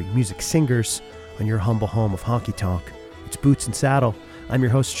country music singers on your humble home of honky tonk. It's Boots and Saddle. I'm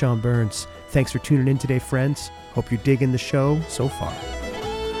your host, Sean Burns. Thanks for tuning in today, friends. Hope you're digging the show so far.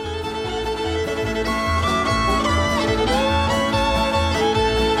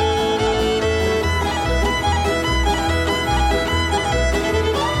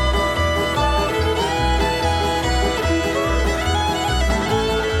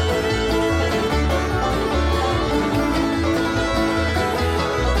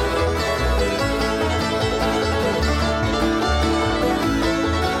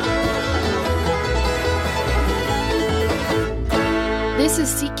 This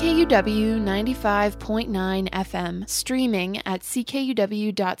is CKUW 95.9 FM, streaming at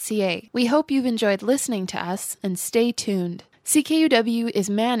ckuw.ca. We hope you've enjoyed listening to us, and stay tuned. CKUW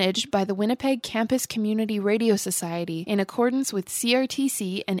is managed by the Winnipeg Campus Community Radio Society in accordance with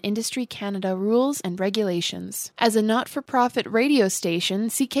CRTC and Industry Canada rules and regulations. As a not-for-profit radio station,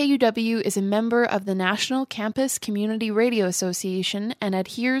 CKUW is a member of the National Campus Community Radio Association and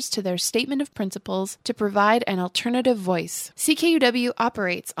adheres to their statement of principles to provide an alternative voice. CKUW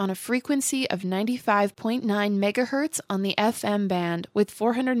operates on a frequency of 95.9 MHz on the FM band with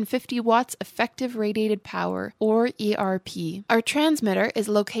 450 watts effective radiated power, or ERP. Our transmitter is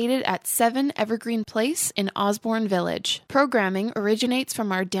located at 7 Evergreen Place in Osborne Village. Programming originates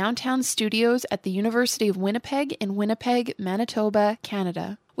from our downtown studios at the University of Winnipeg in Winnipeg, Manitoba,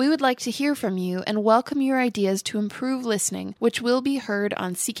 Canada. We would like to hear from you and welcome your ideas to improve listening, which will be heard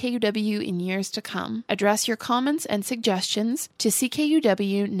on CKUW in years to come. Address your comments and suggestions to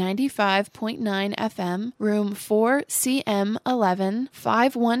CKUW 95.9 FM, room 4CM11,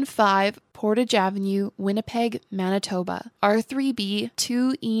 515 Portage Avenue, Winnipeg, Manitoba, R3B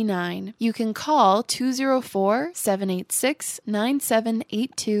 2E9. You can call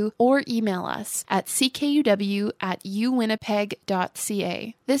 204-786-9782 or email us at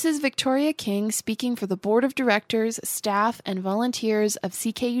ckuw@uwinnipeg.ca. This is Victoria King speaking for the Board of Directors, staff, and volunteers of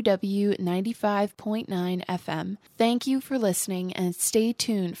CKUW 95.9 FM. Thank you for listening and stay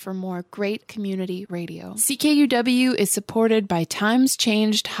tuned for more great community radio. CKUW is supported by Times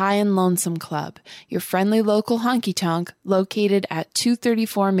Changed High and Lonesome Club, your friendly local honky-tonk located at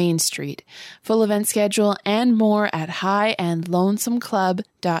 234 Main Street. Full event schedule and more at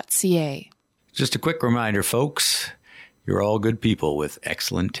highandlonesomeclub.ca. Just a quick reminder, folks, you're all good people with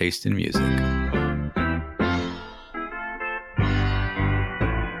excellent taste in music.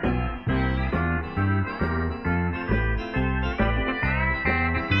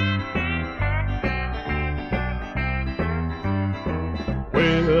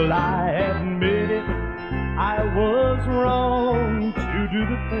 Well, I admit it, I was wrong to do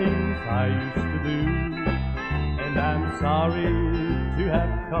the things I used to do, and I'm sorry to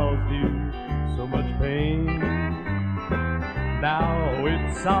have caused you so much pain. Now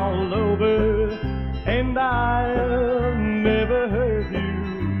it's all over, and I'll never hurt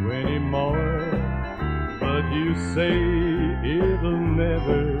you anymore, but you say it'll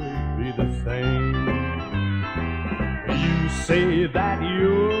never be the same. You say that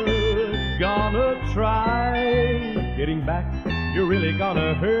you're gonna try getting back, you're really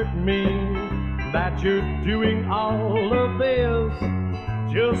gonna hurt me, that you're doing all of this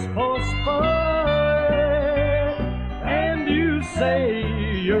just for sport. And you say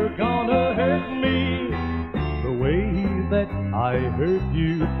you're gonna hurt me the way that I hurt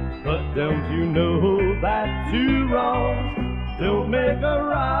you, but don't you know that two wrongs don't make a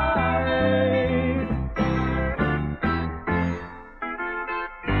right?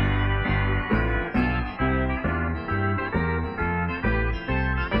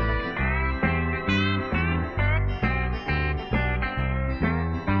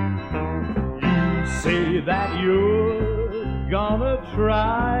 Say that you're gonna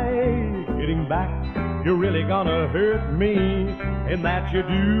try getting back, you're really gonna hurt me, and that you're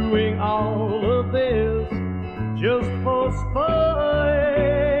doing all of this just for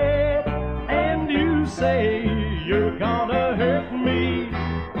sport. And you say you're gonna hurt me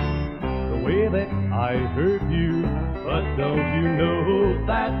the way that I hurt you, but don't you know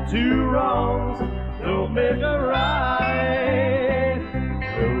that two wrongs don't make a right.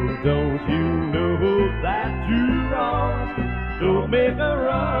 So don't you know that two wrongs don't make a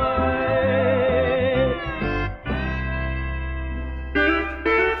right.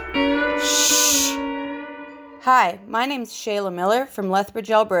 Shh. Hi, my name's Shayla Miller from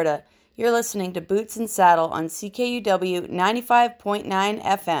Lethbridge, Alberta. You're listening to Boots and Saddle on CKUW 95.9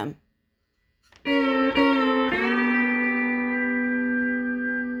 FM.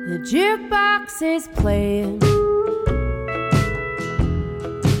 The jukebox is playing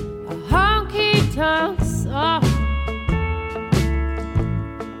a honky-tonk song.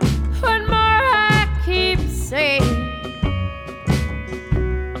 What more I keep saying,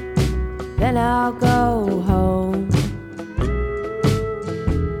 then I'll go home.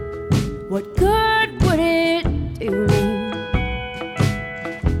 What good would it do me?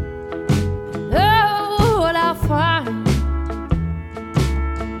 Oh, what I'll find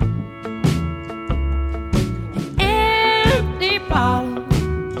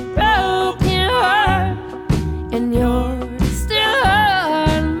broken heart, and you're still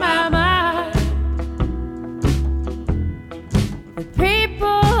on my mind. The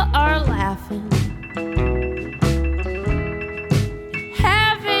people are laughing,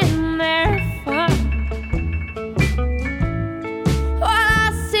 having their fun, while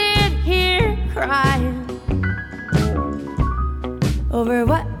I sit here crying over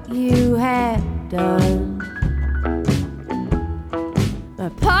what you have done. My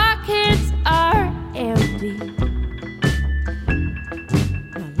pockets are empty.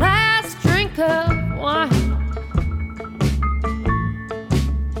 My last drink of wine,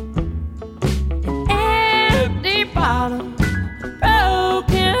 an empty bottle, a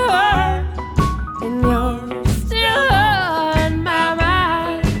broken heart, and you're still on my mind.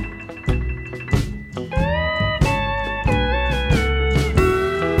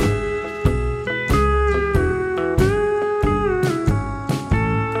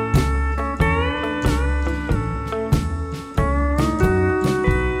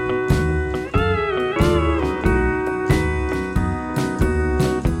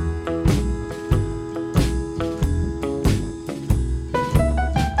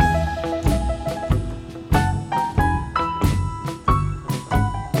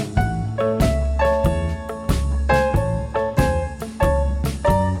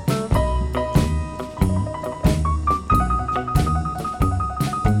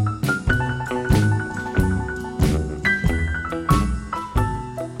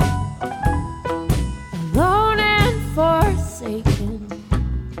 Alone and forsaken,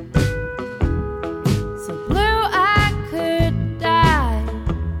 so blue I could die.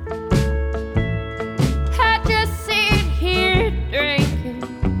 I just sit here drinking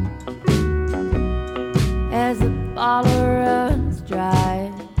as the bottle runs dry,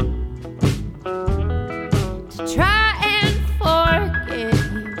 to try and forget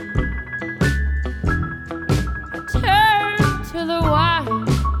you. I turn to the wine,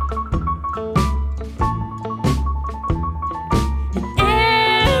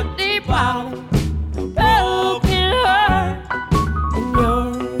 empty bottle, broken heart, and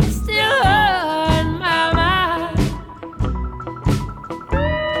you're still on my mind.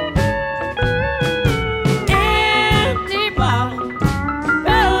 Empty bottle,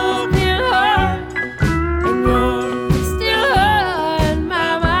 broken heart, and you're still on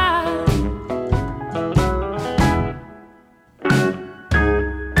my mind.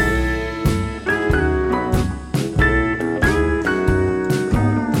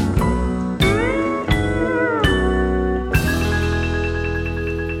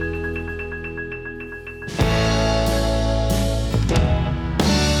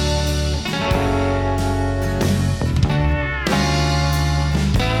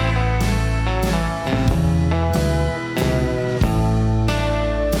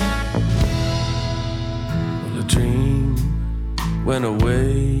 Well, a dream went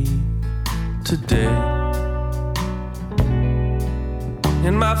away today,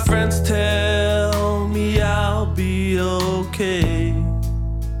 and my friends tell me I'll be okay.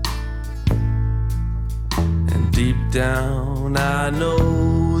 And deep down I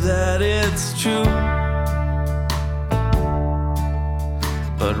know that it's true,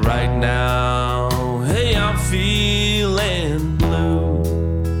 but right now, hey, I'm feeling blue.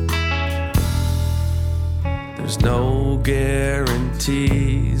 There's no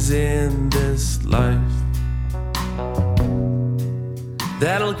guarantees in this life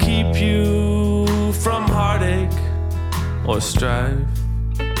that'll keep you from heartache or strife.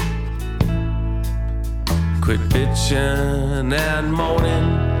 Quit bitching and moaning,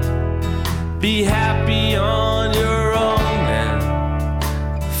 be happy on your own and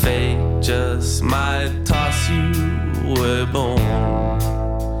fate just might toss you a bone.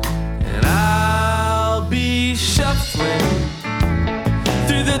 And I'll be shuffling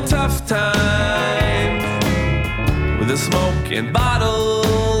through the tough times with a smoking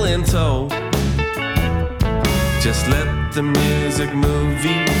bottle in tow. Just let the music move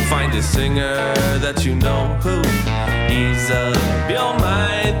you. Find a singer that you know who ease up your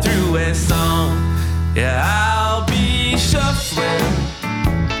mind through a song. Yeah, I'll be shuffling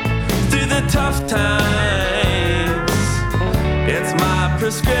through the tough times. It's my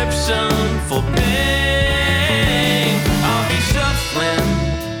prescription for pain. I'll be shuffling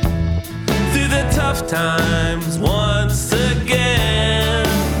through the tough times once again.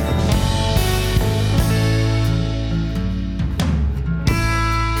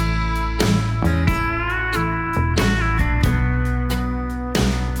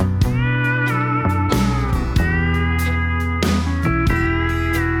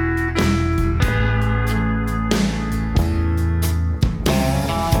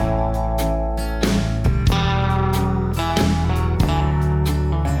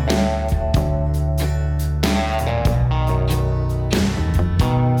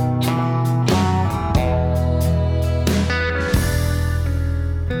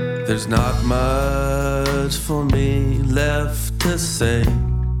 There's not much for me left to say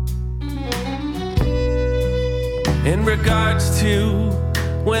in regards to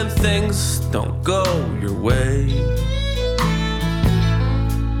when things don't go your way.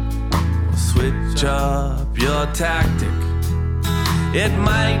 Switch up your tactic. It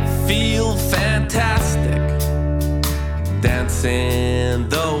might feel fantastic, dancing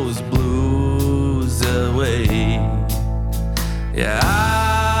those blues away. Yeah,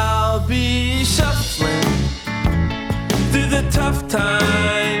 I'll be shuffling through the tough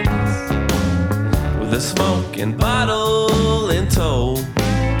times with a smoking bottle in tow.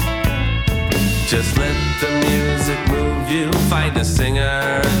 Just let the music move you. Find a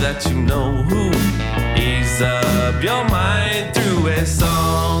singer that you know who ease up your mind through a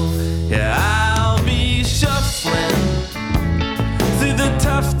song. Yeah, I'll be shuffling through the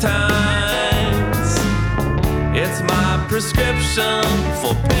tough times. It's my prescription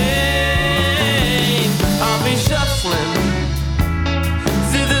for pain. I'll be shuffling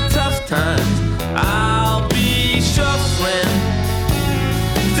through the tough times. I'll be shuffling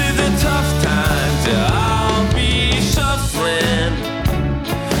through the tough times. Yeah, I'll be shuffling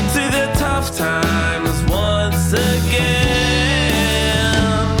through the tough times once again.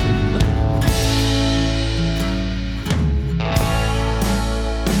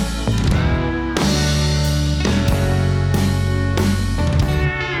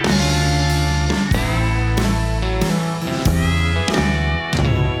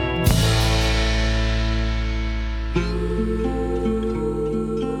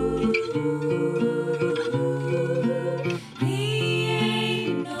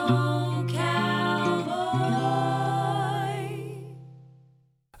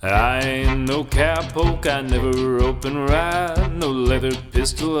 I ain't no cowpoke, I never open ride. No leather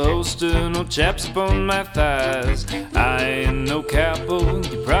pistol holster, no chaps upon my thighs. I ain't no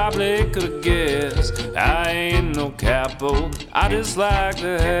cowpoke, you probably could've guessed. I ain't no cowpoke, I just like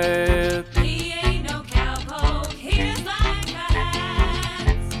the hat. He ain't no cowpoke, he just like the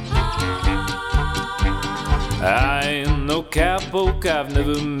hats. I ain't no cowpoke, I've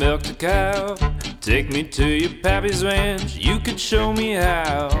never milked a cow. Take me to your pappy's ranch, you could show me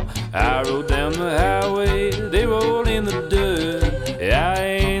how. I rode down the highway, they rolled in the dirt. Yeah, I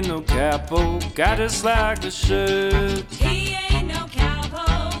ain't no cowpoke, I just like the shirt. He ain't no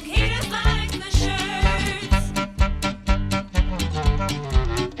cowpoke, he just likes the shirts.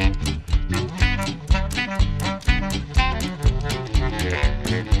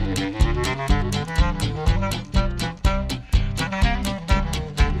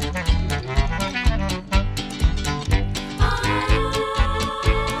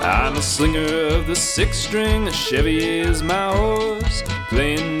 I'm a slinger of the six string, a Chevy is my horse.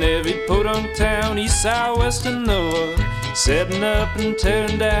 Playing every podunk town, east, south, west, and north. Setting up and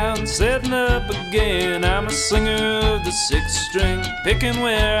tearing down, setting up again. I'm a slinger of the six string, picking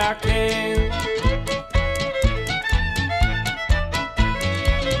where I can.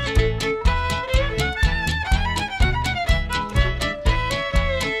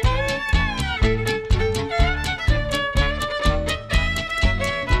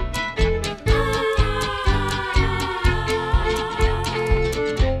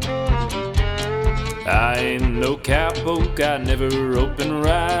 I ain't no cowpoke, I never open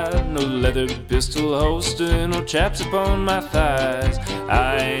ride. No leather pistol holster, no chaps upon my thighs.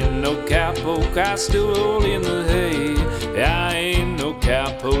 I ain't no cowpoke, I still roll in the hay. I ain't no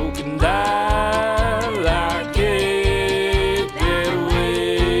cowpoke and die like it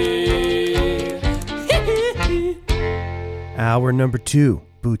away. Hour number 2,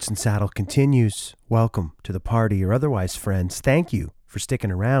 Boots and Saddle continues. Welcome to the party, or otherwise, friends. Thank you for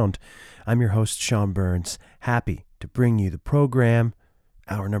sticking around. I'm your host, Sean Burns, happy to bring you the program.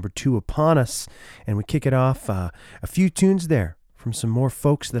 Hour number 2 upon us, and we kick it off a few tunes there from some more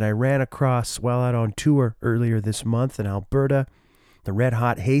folks that I ran across while out on tour earlier this month in Alberta. The Red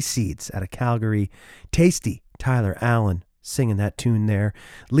Hot Hayseeds out of Calgary. Tasty Tyler Allen singing that tune there.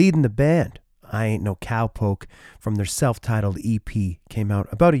 Leading the band, I Ain't No Cowpoke, from their self-titled EP, came out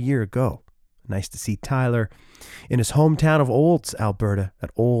about a year ago. Nice to see Tyler in his hometown of Olds, Alberta,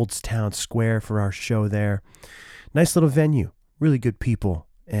 at Olds Town Square for our show there. Nice little venue, really good people,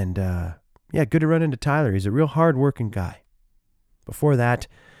 and yeah, good to run into Tyler. He's a real hard-working guy. Before that,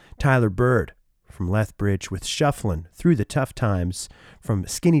 Tyler Bird from Lethbridge with Shufflin' Through the Tough Times from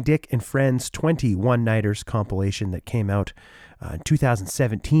Skinny Dick and Friends 20 One-Nighters compilation that came out in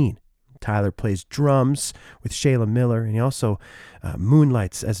 2017. Tyler plays drums with Shayla Miller, and he also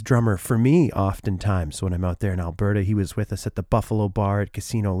moonlights as drummer for me oftentimes when I'm out there in Alberta. He was with us at the Buffalo Bar at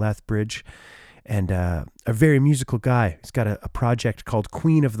Casino Lethbridge, and a very musical guy. He's got a project called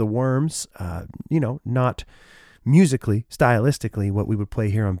Queen of the Worms, not musically, stylistically, what we would play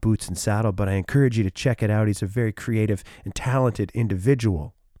here on Boots and Saddle, but I encourage you to check it out. He's a very creative and talented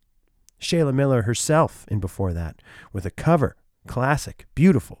individual. Shayla Miller herself in before that with a cover, classic,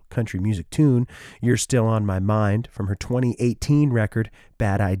 beautiful country music tune, You're Still on My Mind, from her 2018 record,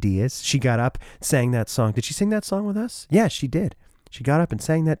 Bad Ideas. She got up, sang that song. Did she sing that song with us? Yeah, she did. She got up and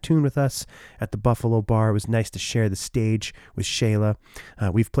sang that tune with us at the Buffalo Bar. It was nice to share the stage with Shayla.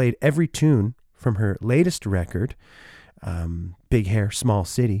 We've played every tune from her latest record, Big Hair, Small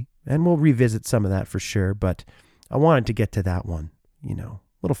City, and we'll revisit some of that for sure, but I wanted to get to that one,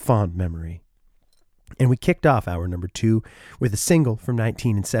 little fond memory. And we kicked off hour number 2 with a single from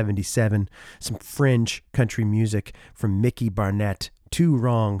 1977, some fringe country music from Mickey Barnett, Two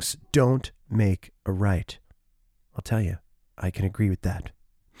Wrongs Don't Make a Right. I'll tell you, I can agree with that.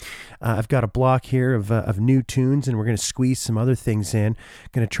 I've got a block here of new tunes, and we're going to squeeze some other things in.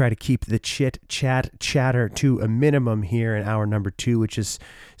 Going to try to keep the chatter to a minimum here in hour number 2, which has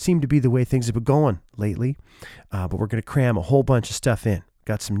seemed to be the way things have been going lately. But we're going to cram a whole bunch of stuff in.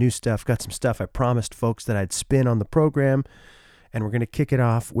 Got some new stuff, got some stuff I promised folks that I'd spin on the program, and we're going to kick it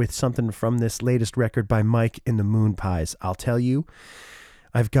off with something from this latest record by Mike and the Moon Pies. I'll tell you,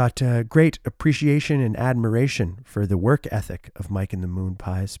 I've got great appreciation and admiration for the work ethic of Mike and the Moon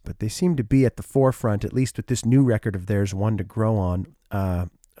Pies, but they seem to be at the forefront, at least with this new record of theirs, One to Grow On, of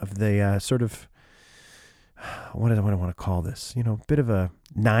the sort of, what do I want to call this? Bit of a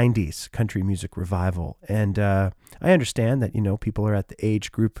 90s country music revival. And I understand that, people are at the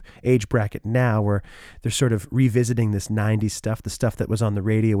age bracket now where they're sort of revisiting this 90s stuff, the stuff that was on the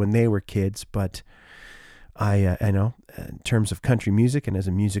radio when they were kids, but I know in terms of country music and as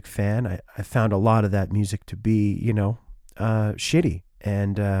a music fan, I found a lot of that music to be, shitty.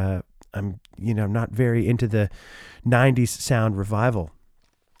 And I'm, not very into the 90s sound revival.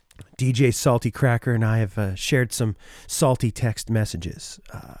 DJ Salty Cracker and I have shared some salty text messages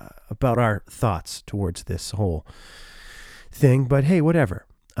about our thoughts towards this whole thing. But hey, whatever.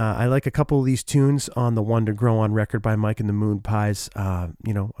 I like a couple of these tunes on the One to Grow On record by Mike and the Moon Pies.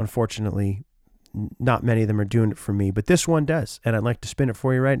 Unfortunately, not many of them are doing it for me, but this one does, and I'd like to spin it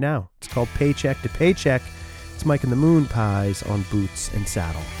for you right now. It's called Paycheck to Paycheck. It's Mike and the Moon Pies on Boots and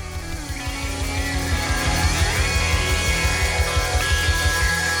Saddle.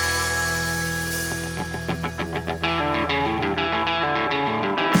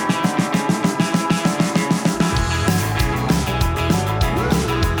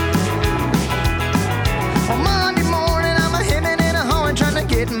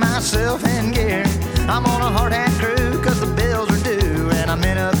 Myself in gear. I'm on a hard hat crew cause the bills are due and I'm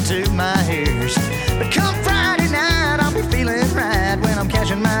in up to my ears. But come Friday night I'll be feeling right when I'm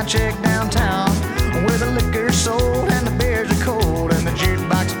cashing my check downtown where the liquor's sold and the beers are cold and the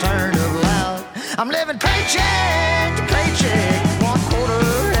jukebox turned up loud. I'm living paycheck to paycheck, 1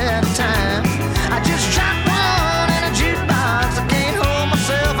 quarter at a time. I just dropped one in a jukebox, I can't hold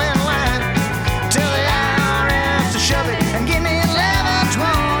myself in line. Tell the IRS to shove it and give me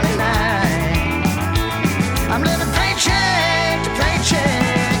 $11.29. I'm living paycheck to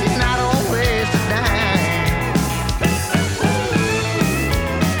paycheck, not always a dime.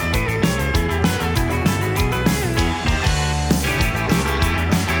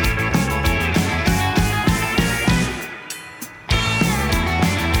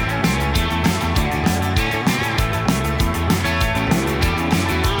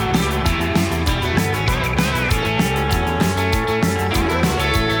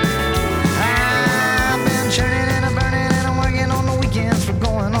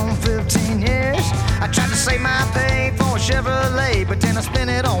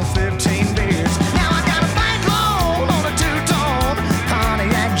 on 15 beers. Now I got a bank loan on a two-tone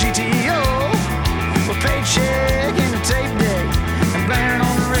Pontiac GTO, a paycheck and a tape deck and blaring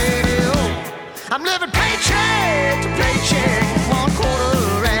on the radio. I'm living paycheck to paycheck, one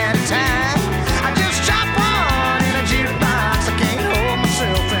quarter at a time. I just chop one in a jukebox, I can't hold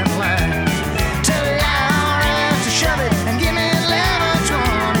myself in line. Tell the IRS to shove it and give me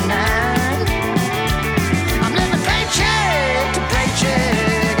 11.29. I'm living paycheck to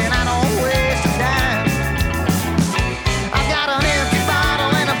paycheck and I don't waste a dime. I've got an empty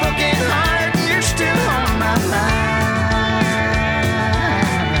bottle and a broken heart and you're still on my mind.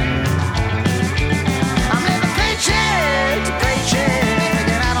 I'm living paycheck to paycheck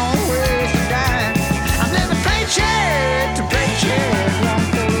and I don't waste a dime. I'm living paycheck to paycheck, one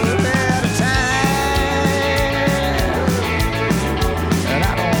quarter at a time, and I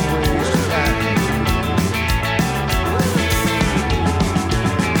don't waste a dime.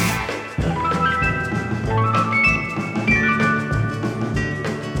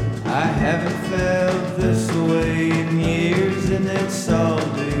 I haven't felt this way in years, and it's all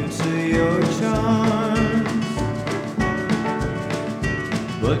due to your charms.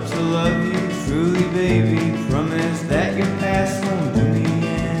 But to love you truly, baby, promise that your past won't do me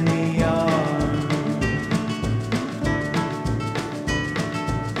any harm.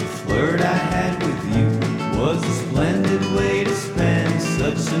 The flirt I had with you was a splendid way to spend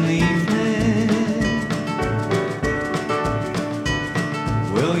such an evening.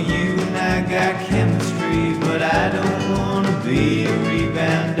 Well, you and I got chemistry, but I don't wanna be a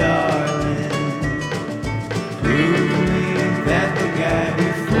rebound darling. Prove me that the guy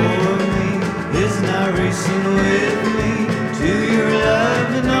before me is not racing with me to your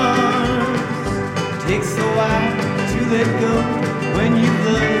loving arms. Takes a while to let go when you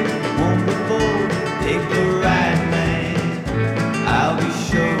love one before. Take the right man, I'll be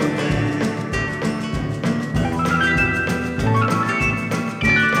sure then.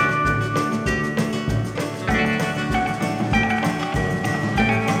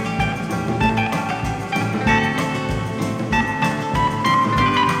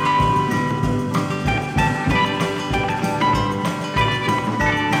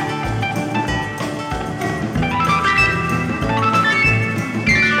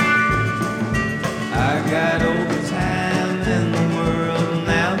 I got all the time in the world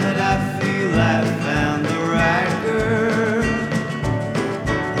now that I feel I found the right girl.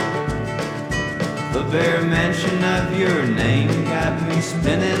 The bare mention of your name got me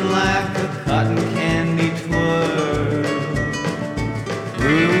spinning like a cotton candy twirl.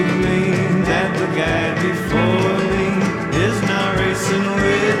 Prove me that the guy before me is not racing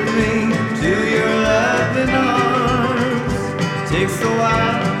with me to your loving arms. Takes a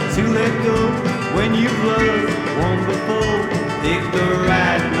while to let go when you've loved one before. Pick the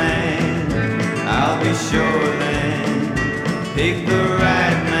right man, I'll be sure then. Pick the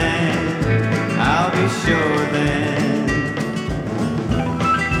right man, I'll be sure then.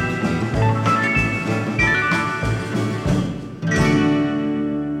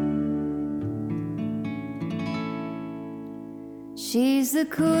 She's the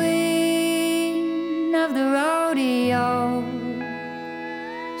queen of the rodeo.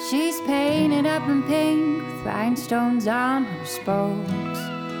 She's painted up in pink with rhinestones on her spokes.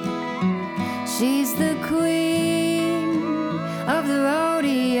 She's the queen of the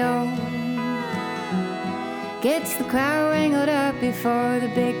rodeo. Gets the crowd wrangled up before the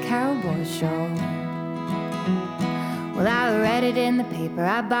big cowboy show. Well, I read it in the paper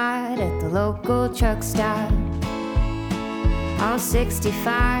I bought at the local truck stop. All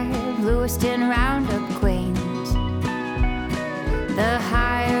 65 Lewiston Roundup queens. The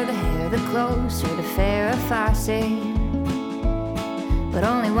higher the hair, the closer to Farrah Fawcett. But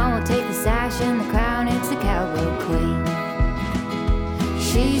only one will take the sash and the crown, it's the cowboy queen.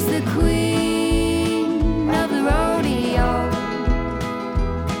 She's the queen of the rodeo.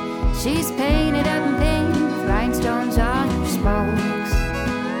 She's painted up in pink with rhinestones on her spokes.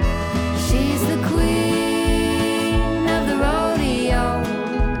 She's the queen of the rodeo.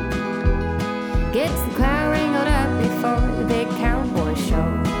 Gets the crowd wrangled up before the big cowboy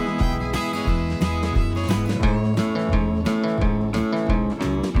show.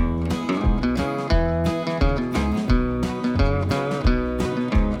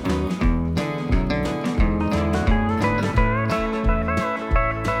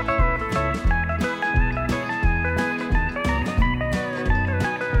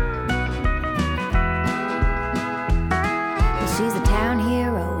 She's a town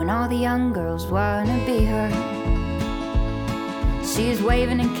hero and all the young girls wanna be her. She's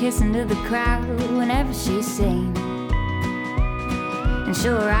waving and kissing to the crowd whenever she's seen. and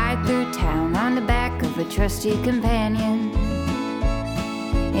she'll ride through town on the back of a trusty companion.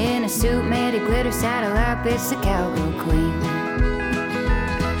 In a suit made of glitter, saddle up, it's the cowgirl queen.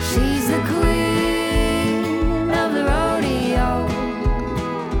 She's the queen of the rodeo.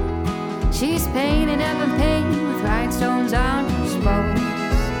 She's painted up in pink with rhinestones on her spokes.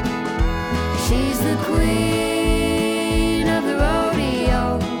 She's the queen of the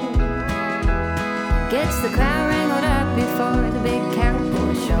rodeo. Gets the crowd wrangled up before the big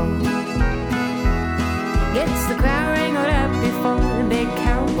cowboy show. Gets the crowd wrangled up before the big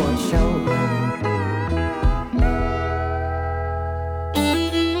cowboy show.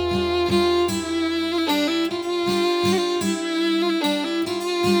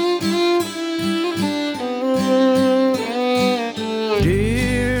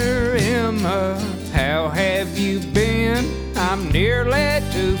 Dear Emma, how have you been? I'm nearly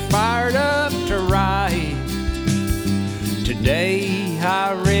too fired up to write. Today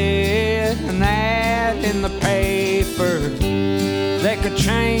I read an ad in the paper that could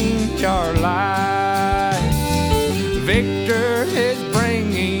change our lives. Victor is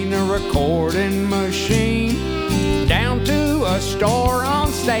bringing a recording machine down to a store on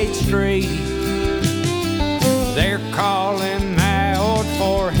State Street. They're calling out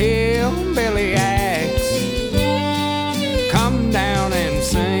for hillbilly acts. Come down and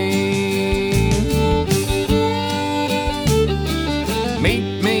sing.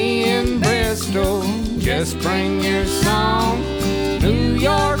 Meet me in Bristol, just bring your song. New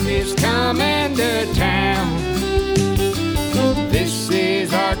York is coming to town. This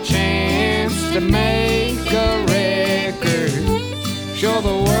is our chance to make a record, show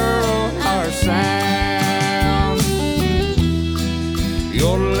the world our sound.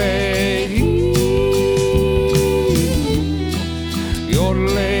 Yodelay,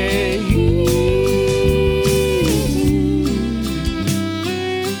 yodelay.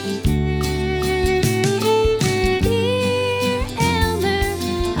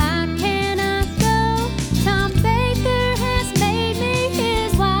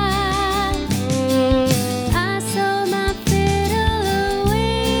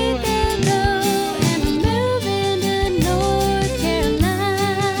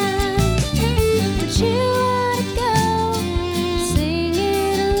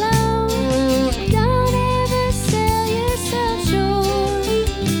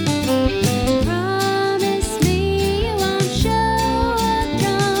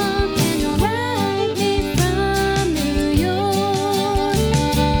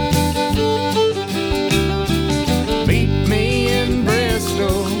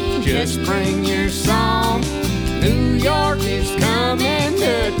 Just bring your song. New York is coming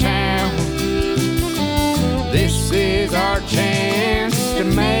to town. This is our chance to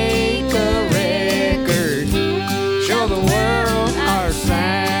make a record, show the world our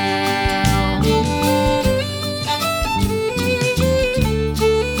sound.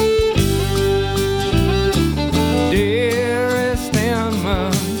 Dearest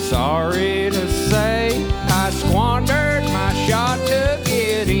Emma, sorry to say I squandered my shot to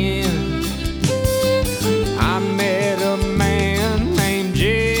get in. I met a man named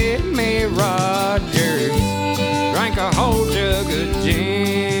Jimmy Rogers, drank a whole jug of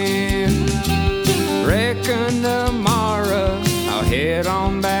gin. Reckon tomorrow I'll head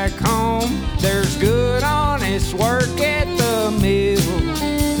on back home. There's good honest work at the mill.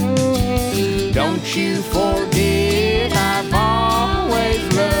 Don't you forget I've always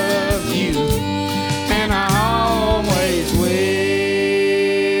loved you, and I always will.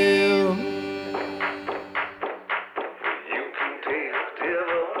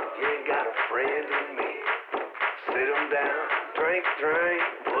 Drink,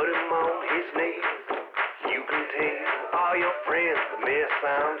 put him on his knees. You can tell all your friends the mess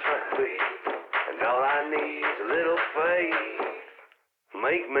I'm trying to be. And all I need is a little faith.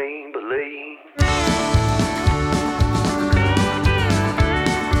 Make me believe.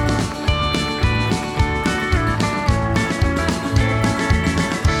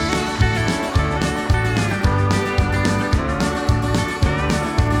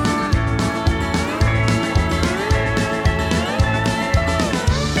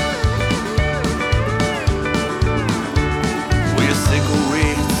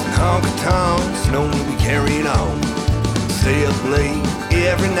 Tongues, know we carrying on. Stay up late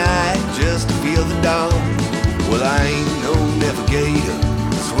every night just to feel the dawn. Well, I ain't no navigator,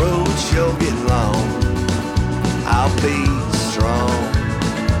 this road's sure getting long. I'll be strong.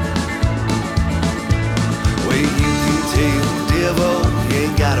 Well, you can tell devil he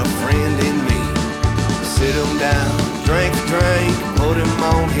ain't got a friend in me. Sit him down, drink a drink, put him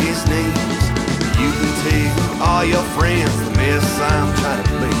on his knees. You can tell all your friends the mess I'm trying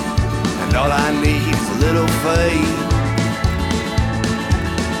little faith.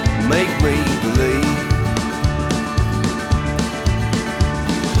 Make me believe.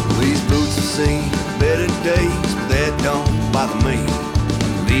 These boots have seen better days, but that don't bother me.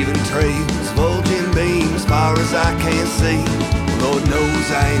 Leaving trails, bulging beams, far as I can see. Lord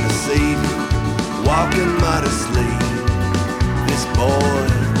knows I ain't a seed, walking modestly. This boy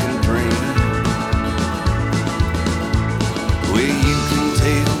can dream. Well, you can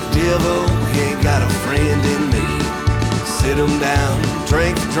tell devil he ain't got a friend in me. Sit him down,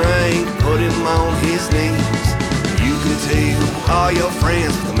 drink the drink, put him on his knees. You can tell all your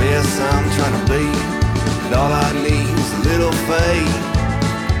friends the mess I'm trying to be. And all I need is a little faith.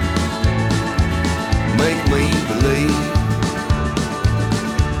 Make me believe.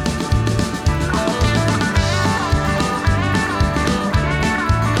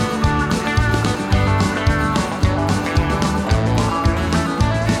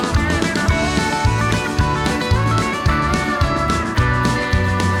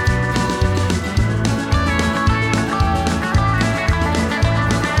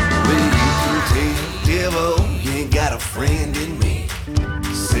 Friend in me.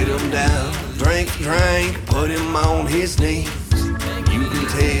 Sit him down, drink, put him on his knees. You can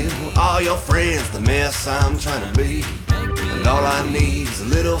tell all your friends the mess I'm trying to be. And all I need is a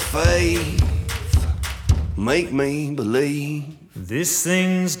little faith. Make me believe. This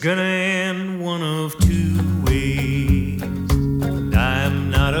thing's gonna end one of two ways. And I'm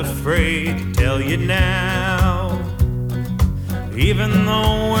not afraid to tell you now. Even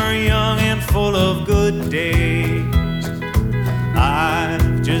though we're young and full of good days,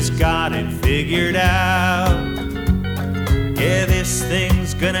 I've just got it figured out. Yeah, this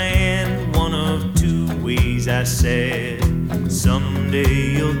thing's gonna end one of two ways. I said,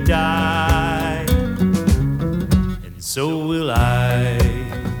 someday you'll die, and so will I.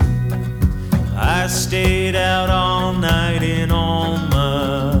 I stayed out all night in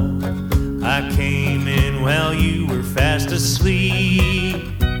Alma. I came in while you were fast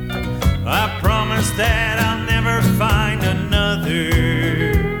asleep. I promise that I'll never find another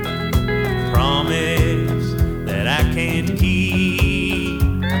promise that I can't keep.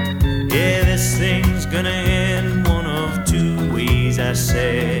 Yeah, this thing's gonna end one of two ways. I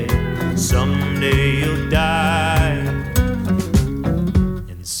said, someday you'll die,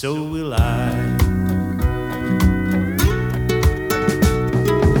 and so will I.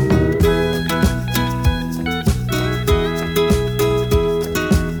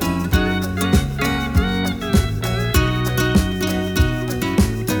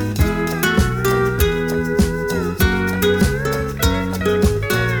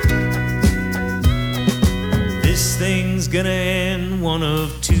 Gonna end one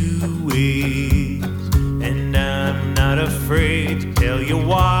of two ways, and I'm not afraid to tell you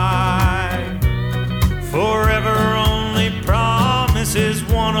why. Forever only promises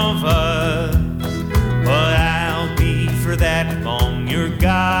one of us, but I'll be for that long your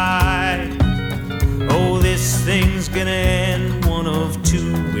guide. Oh, this thing's gonna end one of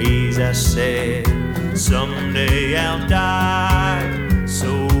two ways. I said, someday I'll die,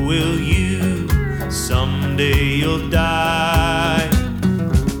 so will you. Someday you'll die,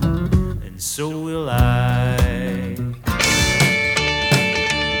 and so will I.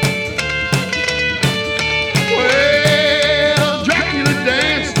 Well, Dracula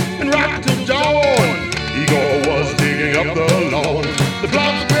danced and rocked till dawn. Igor was digging up the lawn. The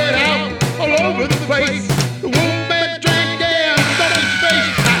blood spread out all over the place. The wolfman drank down somebody's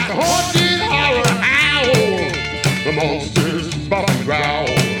face. Like a haunted horror howl. The monsters bark and growl.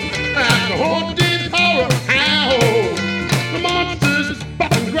 Like a haunted howl, the monsters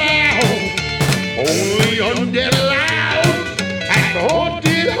bark and growl. Only undead loud at the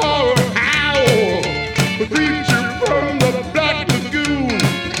haunted horror howl. The creature from the Black Lagoon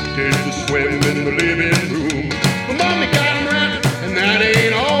did to swim in the living room. The mummy got him right, and that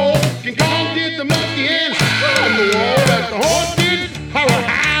ain't all. King Kong did the monkey and on the wall at the haunted horror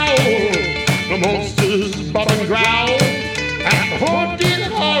howl. The monsters bark and growl at the haunted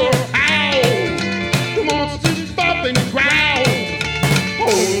horror howl. The monsters bop and growl.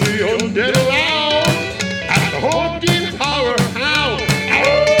 Only undead loud at the haunted horror howl.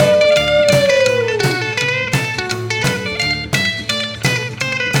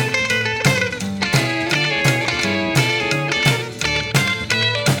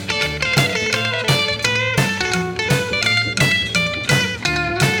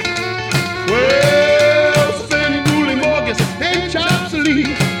 Well, Sandy Dooley Morgan and Chops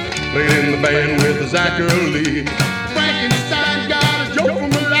Lee played in the band with Zachary. Frankenstein got a joke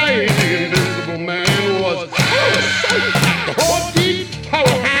from a lady. The Invisible Man was the haunted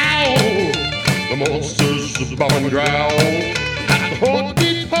horror howl. The monsters bump and growl. At the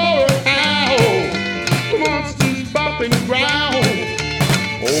haunted horror howl. The monsters bump and growl.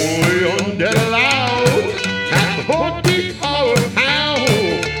 Only undead allowed. At the haunted horror howl.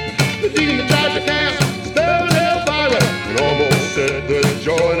 The demon tried to cast spell and hellfire and almost set the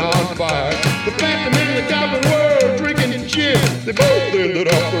joint on fire. The phantom and the goblin were drinking gin. They both ended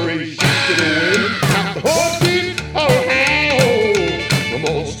up for a shot to the wind. At the haunted horror howl. The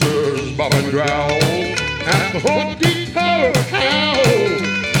monsters bump and growl. At the haunted horror howl.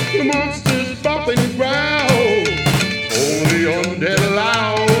 The monsters bump and growl. Only undead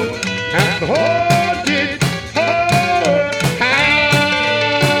allowed. At the haunted horror howl.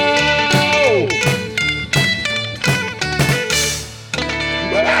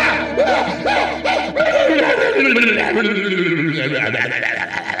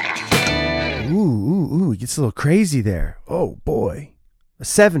 Ooh, it gets a little crazy there. Oh boy. A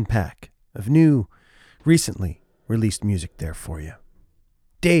 7-pack of new, recently released music there for you.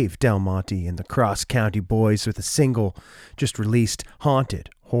 Dave Del Monte and the Cross County Boys with a single just released, Haunted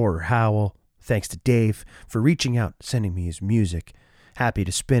Horror Howl. Thanks to Dave for reaching out, sending me his music. Happy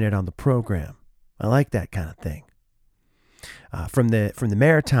to spin it on the program. I like that kind of thing. From the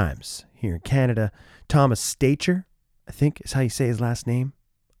Maritimes here in Canada, Thomas Stacher, I think is how you say his last name.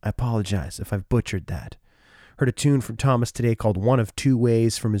 I apologize if I've butchered that. Heard a tune from Thomas today called One of Two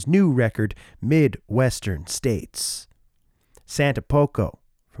Ways from his new record, Midwestern States. Santa Poco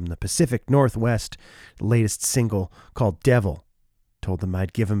from the Pacific Northwest, the latest single called Devil. Told them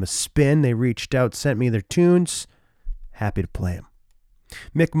I'd give them a spin. They reached out, sent me their tunes. Happy to play them.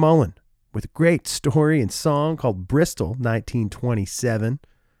 Mick Mullen with a great story and song called Bristol 1927.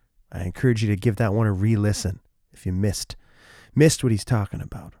 I encourage you to give that one a re-listen if you missed what he's talking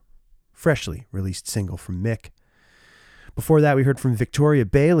about. Freshly released single from Mick. Before that, we heard from Victoria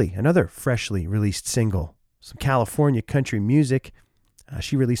Bailey, another freshly released single. Some California country music.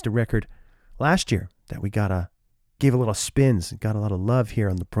 She released a record last year that we gave a little spins, got a lot of love here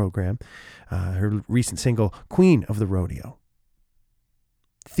on the program. Her recent single, Queen of the Rodeo.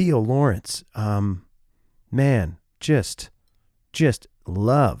 Theo Lawrence, man, just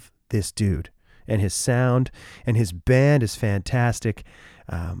love this dude and his sound, and his band is fantastic.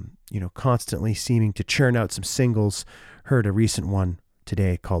 Constantly seeming to churn out some singles. Heard a recent one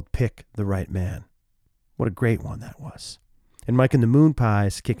today called Pick the Right Man. What a great one that was. And Mike and the Moon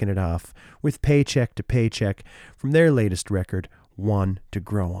Pies kicking it off with Paycheck to Paycheck from their latest record, One to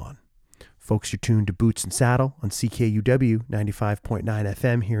Grow On. Folks, you're tuned to Boots and Saddle on CKUW 95.9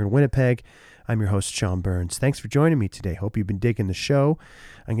 FM here in Winnipeg. I'm your host, Sean Burns. Thanks for joining me today. Hope you've been digging the show.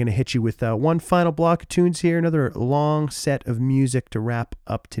 I'm going to hit you with one final block of tunes here, another long set of music to wrap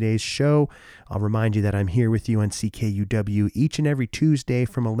up today's show. I'll remind you that I'm here with you on CKUW each and every Tuesday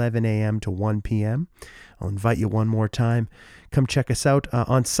from 11 a.m. to 1 p.m. I'll invite you one more time. Come check us out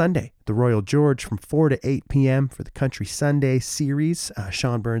on Sunday, the Royal George from 4 to 8 p.m. for the Country Sunday series.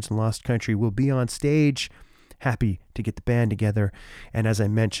 Sean Burns and Lost Country will be on stage. Happy to get the band together. And as I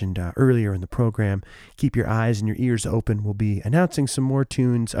mentioned earlier in the program, keep your eyes and your ears open. We'll be announcing some more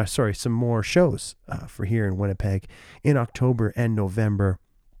some more shows for here in Winnipeg in October and November.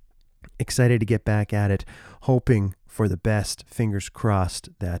 Excited to get back at it. Hoping for the best. Fingers crossed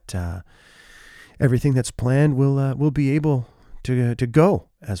that everything that's planned will be able to go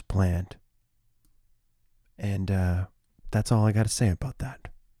as planned. And that's all I got to say about that.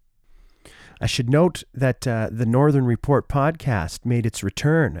 I should note that the Northern Report podcast made its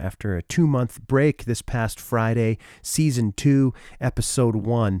return after a 2-month break this past Friday, Season 2, Episode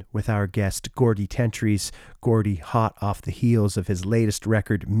 1, with our guest Gordy Tentries. Gordy hot off the heels of his latest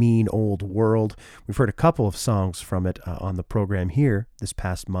record, Mean Old World. We've heard a couple of songs from it on the program here this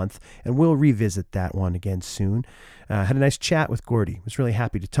past month, and we'll revisit that one again soon. Had a nice chat with Gordy. Was really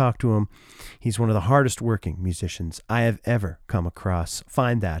happy to talk to him. He's one of the hardest working musicians I have ever come across.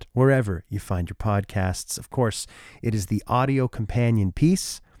 Find that wherever you find your podcasts. Of course, it is the audio companion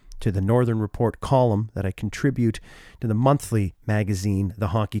piece to the Northern Report column that I contribute to the monthly magazine, The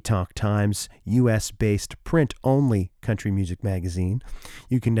Honky Tonk Times, U.S.-based print-only country music magazine.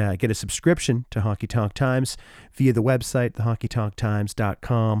 You can get a subscription to Honky Tonk Times via the website,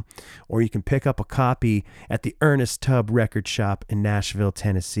 thehonkytonktimes.com, or you can pick up a copy at the Ernest Tubb Record Shop in Nashville,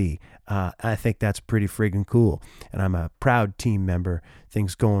 Tennessee. I think that's pretty friggin' cool, and I'm a proud team member.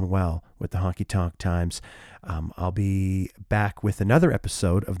 Things going well with the Honky Tonk Times. I'll be back with another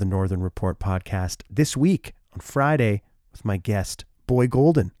episode of the Northern Report podcast this week on Friday with my guest, Boy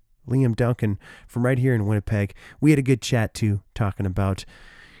Golden, Liam Duncan from right here in Winnipeg. We had a good chat too, talking about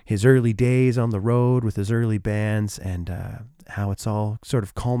his early days on the road with his early bands and how it's all sort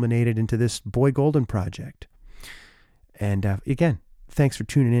of culminated into this Boy Golden project. And again, thanks for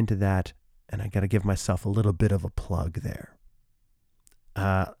tuning into that. And I got to give myself a little bit of a plug there.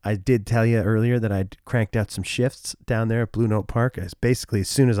 I did tell you earlier that I'd cranked out some shifts down there at Blue Note Park. As basically as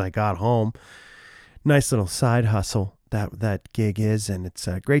soon as I got home. Nice little side hustle that gig is, and it's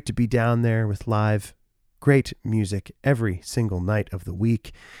great to be down there with live, great music every single night of the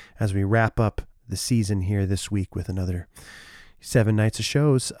week as we wrap up the season here this week with another 7 nights of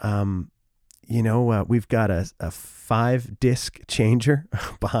shows. We've got a 5-disc changer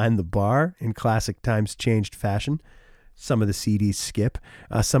behind the bar in classic Times Changed fashion. Some of the CDs skip,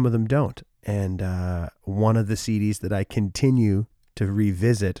 some of them don't. And one of the CDs that I continue to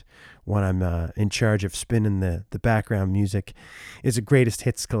revisit when I'm in charge of spinning the background music is a greatest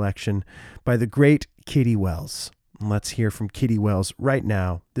hits collection by the great Kitty Wells. Let's hear from Kitty Wells right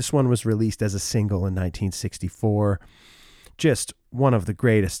now. This one was released as a single in 1964. Just one of the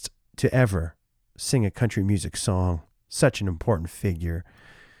greatest to ever sing a country music song. Such an important figure.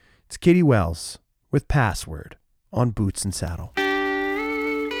 It's Kitty Wells with Password on Boots and Saddle.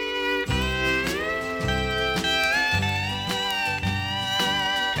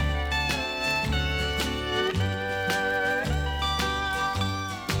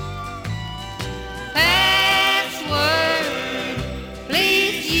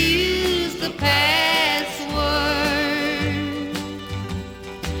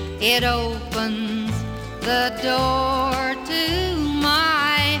 It opens the door to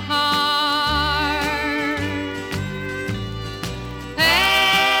my heart.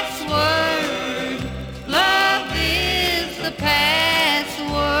 Password, love is the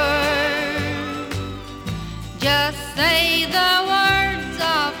password. Just say the words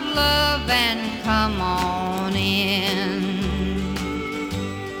of love and come on in.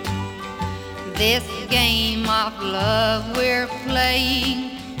 This game of love we're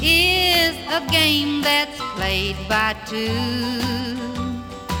playing is a game that's played by two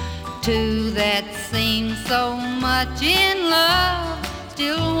that seem so much in love,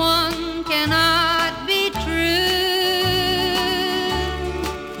 still one cannot be true.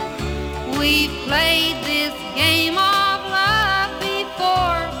 We've played this game of love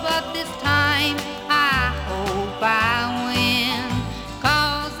before, but this time I hope I win,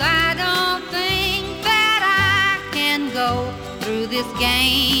 'cause I don't think that I can go through this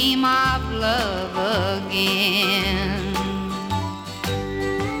game of love again.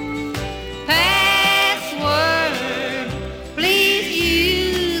 Password, please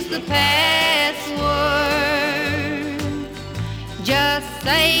use the password. Just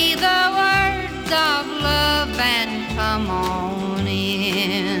say the words of love and come on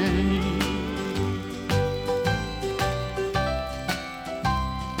in.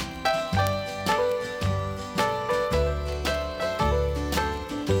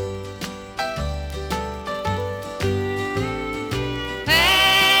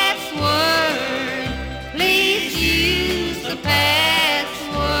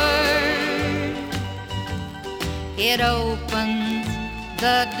 It opens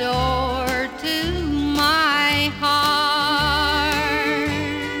the door to my heart.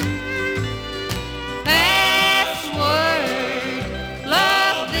 Password,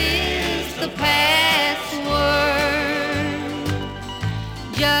 love is the password.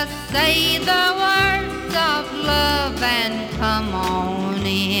 Just say the words of love and come on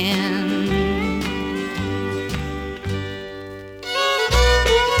in.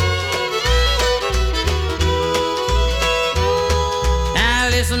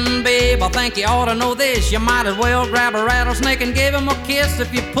 Listen, babe, I think you ought to know this. You might as well grab a rattlesnake and give him a kiss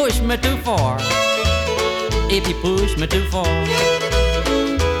if you push me too far. If you push me too far.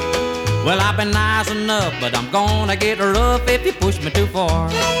 Well, I've been nice enough, but I'm gonna get rough if you push me too far.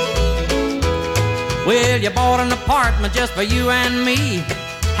 Well, you bought an apartment just for you and me.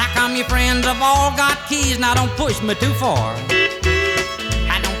 How come your friends have all got keys? Now don't push me too far.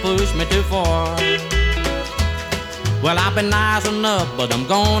 Don't push me too far. Well, I've been nice enough, but I'm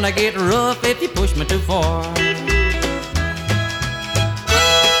gonna get rough if you push me too far.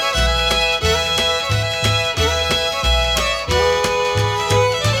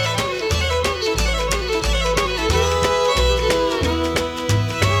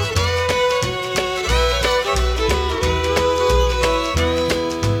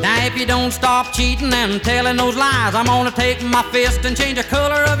 Now, if you don't stop cheating and telling those lies, I'm gonna take my fist and change the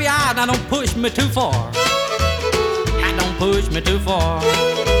color of your eyes. Now, don't push me too far. Push me too far.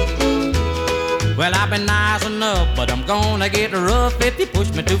 Well, I've been nice enough, but I'm gonna get rough if you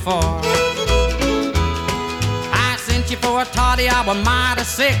push me too far. I sent you for a toddy, I was mighty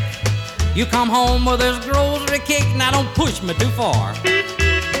sick. You come home with this grocery kick. Now don't push me too far.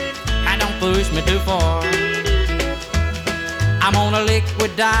 Don't push me too far. I'm on a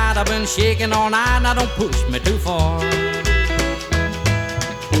liquid diet, I've been shaking all night. Now don't push me too far.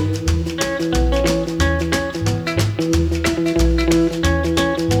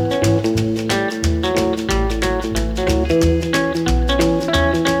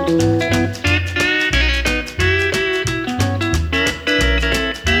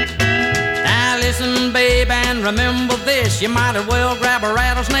 Remember this, you might as well grab a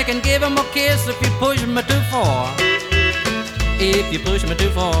rattlesnake and give him a kiss if you push me too far. If you push me too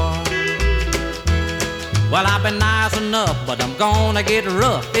far. Well, I've been nice enough, but I'm gonna get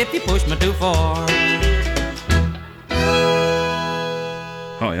rough if you push me too far.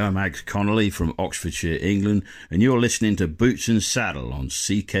 Hi, I'm Ags Connolly from Oxfordshire, England, and you're listening to Boots and Saddle on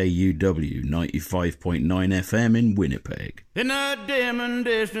CKUW 95.9 FM in Winnipeg. In a dim and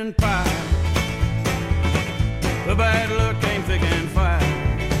distant past, the bad luck came thick and fast.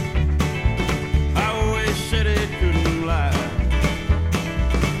 I always said it couldn't lie.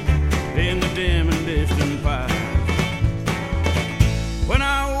 In the dim and distant past, when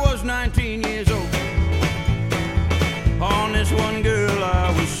I was 19 years old, on this one girl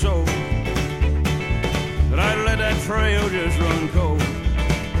I was sold, that I'd let that trail just run cold.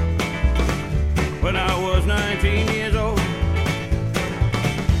 When I was 19 years old,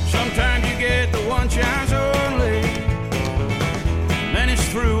 sometimes you get the one chance only, then it's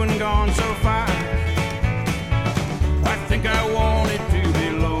through and gone so fast. I think I wanted to be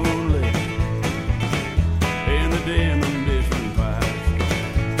lonely in the dim and distant past.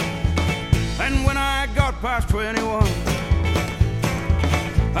 And when I got past 21,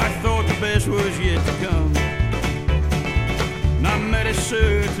 I thought the best was yet to come, and I met a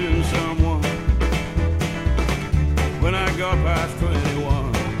certain someone when I got past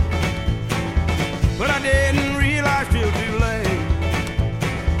 21. But I didn't realize till too late,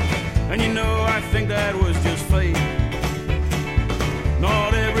 and you know I think that was just fate.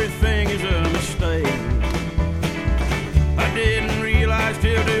 Not everything is a mistake. I didn't realize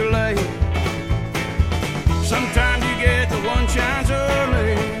till too late. Sometimes you get the one chance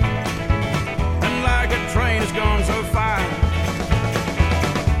early, and like a train has gone so fast,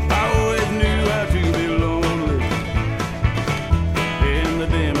 I always knew how to be lonely in the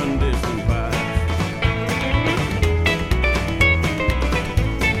dim and distant past.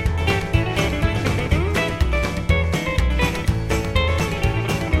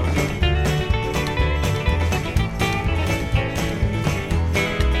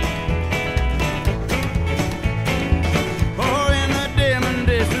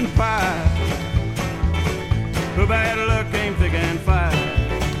 Bad luck came thick and fast.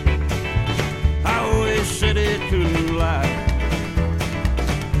 I always said it couldn't lie.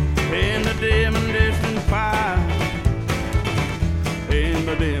 In the dim and distant past, in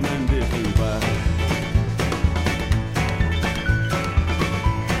the dim and distant past.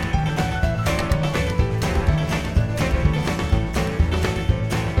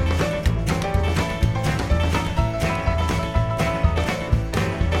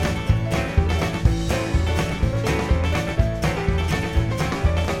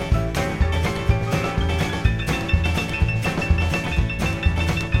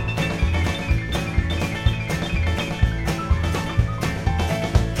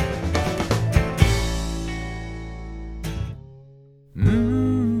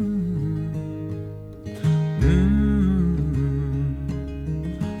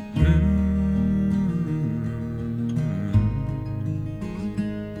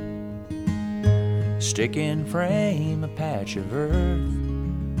 Stick-in frame, a patch of earth,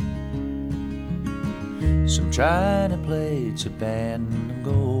 some china plates, a band of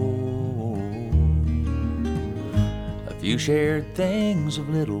gold, a few shared things of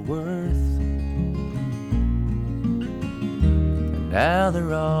little worth, and now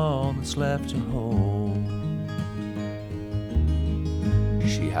they're all that's left to hold.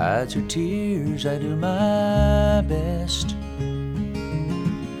 She hides her tears, I do my best,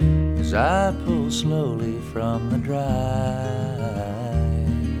 as I pull slowly from the drive.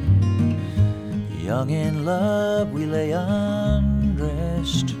 Young in love, we lay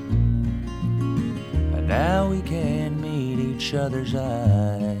undressed, and now we can meet each other's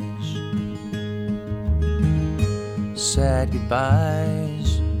eyes. Sad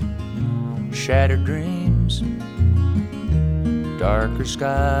goodbyes, shattered dreams, darker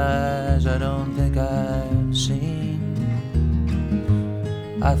skies I don't think I've seen.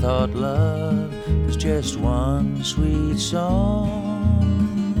 I thought love was just one sweet song.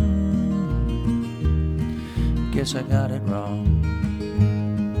 Guess I got it wrong.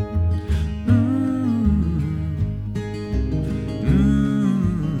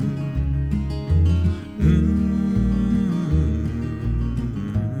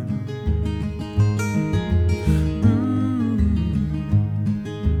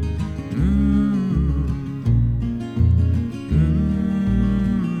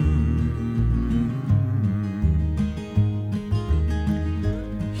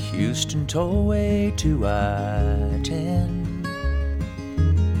 Houston Tollway to I-10.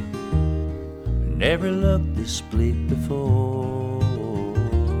 Never looked this bleak before.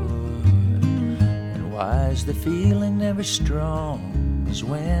 And why is the feeling never strong as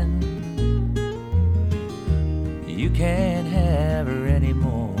when you can't have her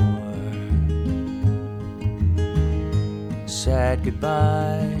anymore? Sad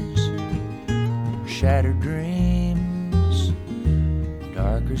goodbyes, shattered dreams,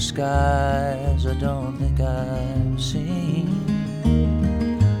 darker skies I don't think I've seen.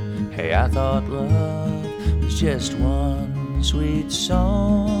 Hey, I thought love was just one sweet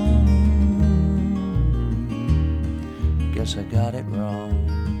song. Guess I got it wrong.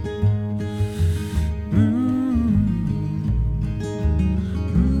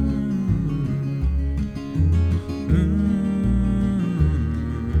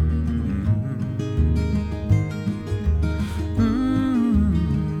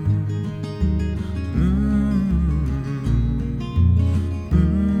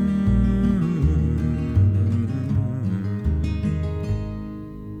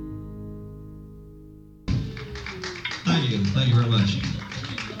 Thank you very much.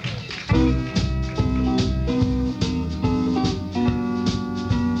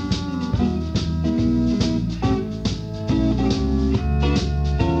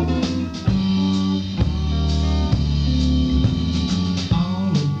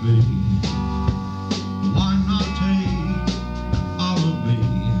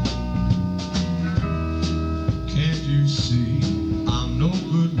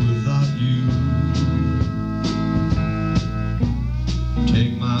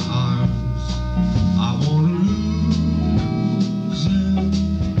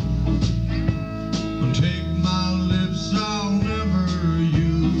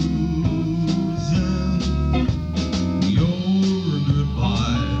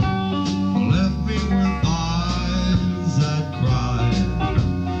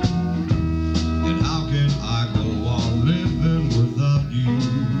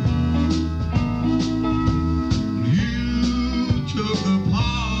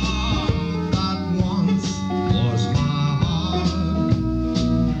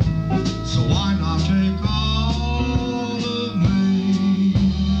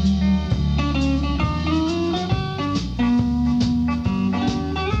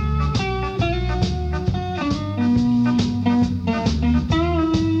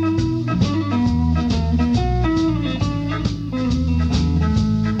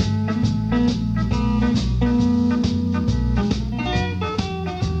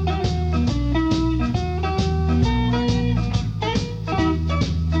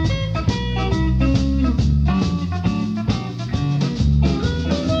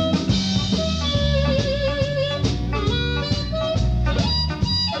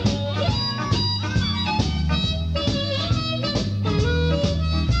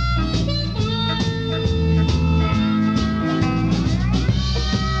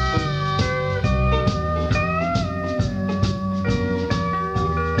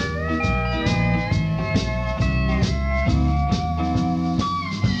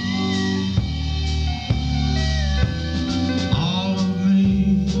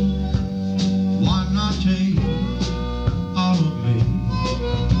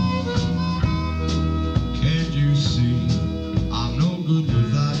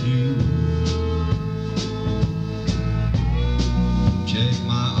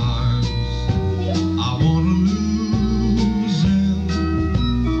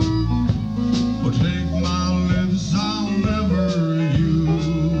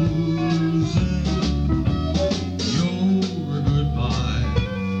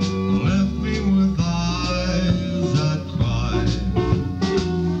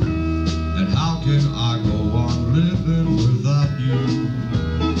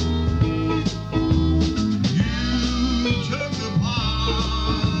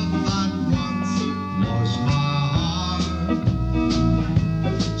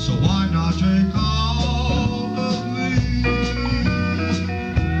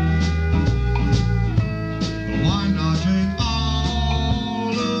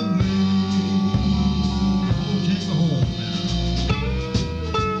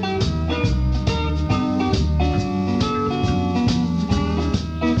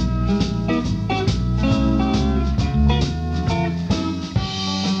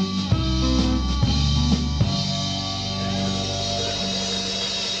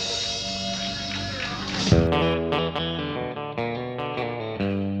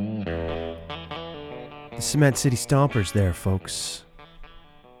 Cement City Stompers there, folks.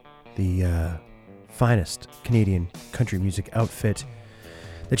 The finest Canadian country music outfit.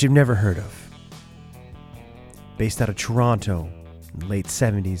 that you've never heard of. Based out of Toronto in the late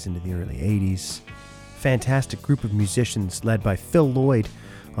 70s into the early 80s. Fantastic group of musicians led by Phil Lloyd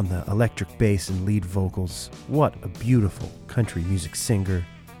on the electric bass and lead vocals. What a beautiful country music singer.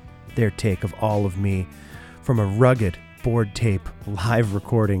 Their take of All of Me from a rugged board tape live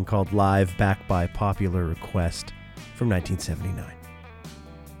recording called Live, backed by popular request from 1979.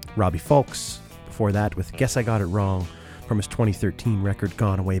 Robbie Fulks, before that with Guess I Got It Wrong from his 2013 record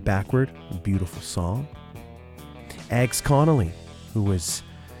Gone Away Backward, a beautiful song. Ags Connolly, who was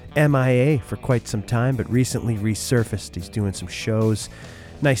MIA for quite some time but recently resurfaced. He's doing some shows.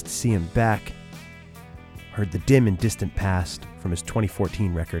 Nice to see him back. Heard The Dim and Distant Past from his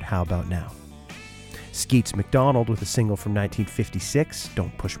 2014 record How About Now. Skeets McDonald with a single from 1956,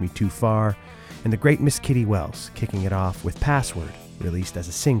 Don't Push Me Too Far, and the great Miss Kitty Wells kicking it off with Password, released as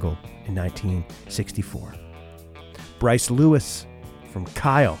a single in 1964. Bryce Lewis from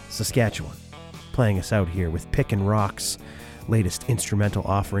Kyle, Saskatchewan, playing us out here with Pickin' Rocks, latest instrumental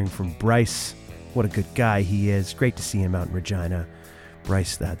offering from Bryce. What a good guy he is. Great to see him out in Regina.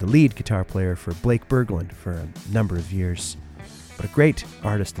 Bryce, the lead guitar player for Blake Berglund for a number of years, but a great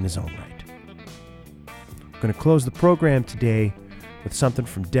artist in his own right. I'm going to close the program today with something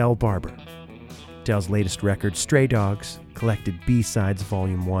from Del Barber. Del's latest record, Stray Dogs, Collected B-Sides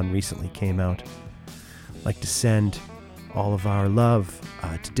Volume 1, recently came out. I'd like to send all of our love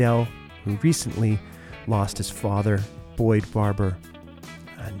to Del, who recently lost his father, Boyd Barber,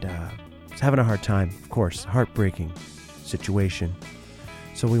 and was having a hard time, of course, heartbreaking situation.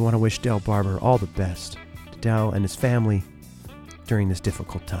 So we want to wish Del Barber all the best, to Del and his family during this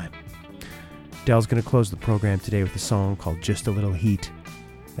difficult time. Del's going to close the program today with a song called Just a Little Heat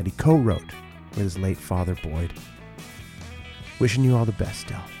that he co-wrote with his late father, Boyd. Wishing you all the best,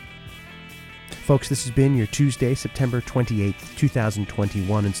 Del. Folks, this has been your Tuesday, September 28th,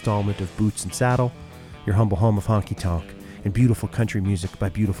 2021 installment of Boots and Saddle, your humble home of honky tonk and beautiful country music by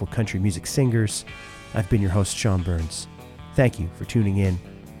beautiful country music singers. I've been your host, Sean Burns. Thank you for tuning in.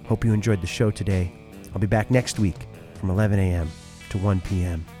 Hope you enjoyed the show today. I'll be back next week from 11 a.m. to 1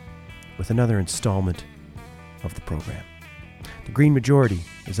 p.m. with another installment of the program. The Green Majority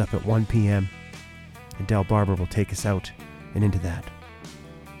is up at 1 p.m. and Del Barber will take us out and into that.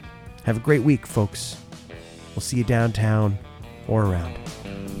 Have a great week, folks. We'll see you downtown or around.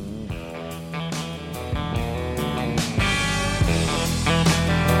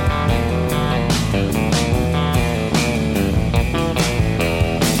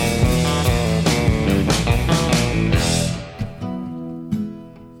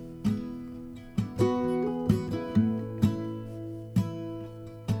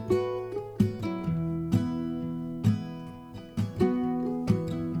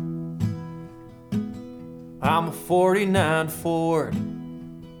 I'm a 49 Ford,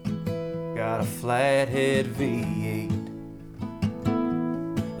 got a flathead V8,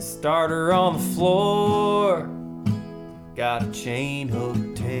 a starter on the floor, got a chain hook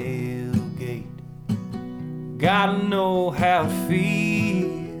tailgate. Gotta know how it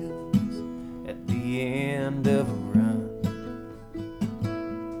feels at the end of a run.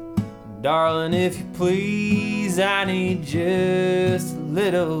 Darling, if you please, I need just a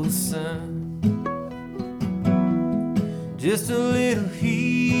little sun. Just a little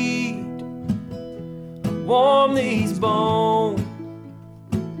heat to warm these bones.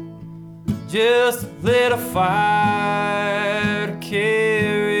 Just a little fire to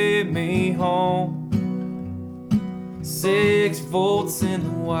carry me home. 6 volts in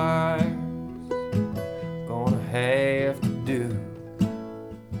the wires, gonna have to do.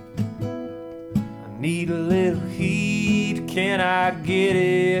 I need a little heat, can I get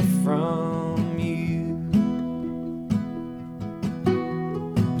it from you?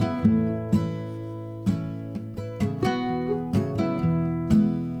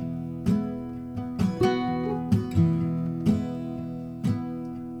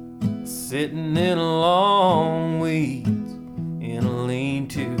 Sitting in a long weeds in a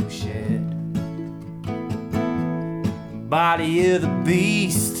lean-to shed. Body of the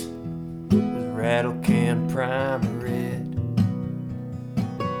beast with rattle can primer red.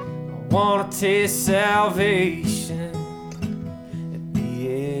 I wanna taste salvation at the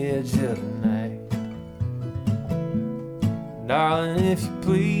edge of the night. Darling, if you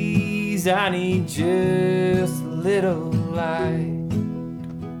please, I need just a little light.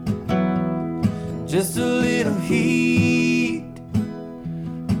 Just a little heat,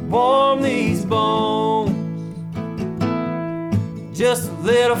 warm these bones. Just a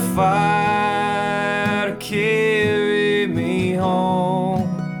little fire to carry me home.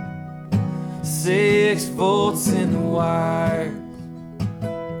 6 volts in the wires,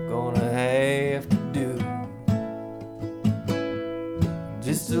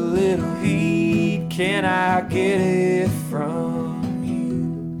 can I get it from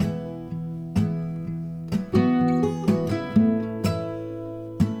you?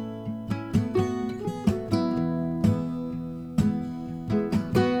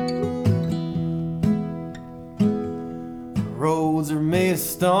 The roads are made of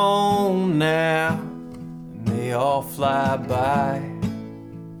stone now, and they all fly by.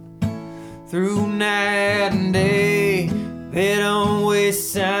 Through night and day, they don't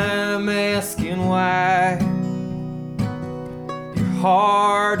waste time asking why. You're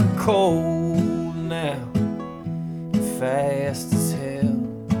hard and cold now, fast as hell.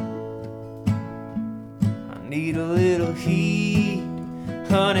 I need a little heat,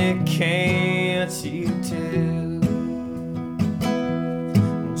 honey, can't you tell?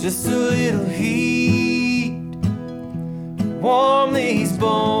 Just a little heat, warm these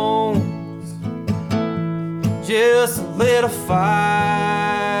bones. Just a little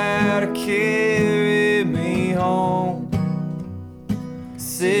fire to carry me home.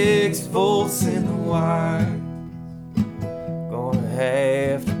 6 volts in the wire, gonna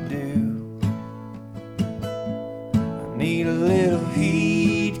have to do. I need a little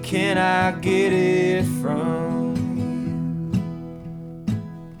heat, can I get it from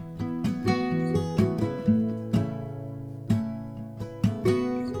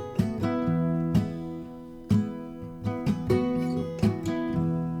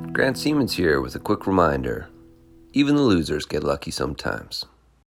Grant Siemens here with a quick reminder. Even the losers get lucky sometimes.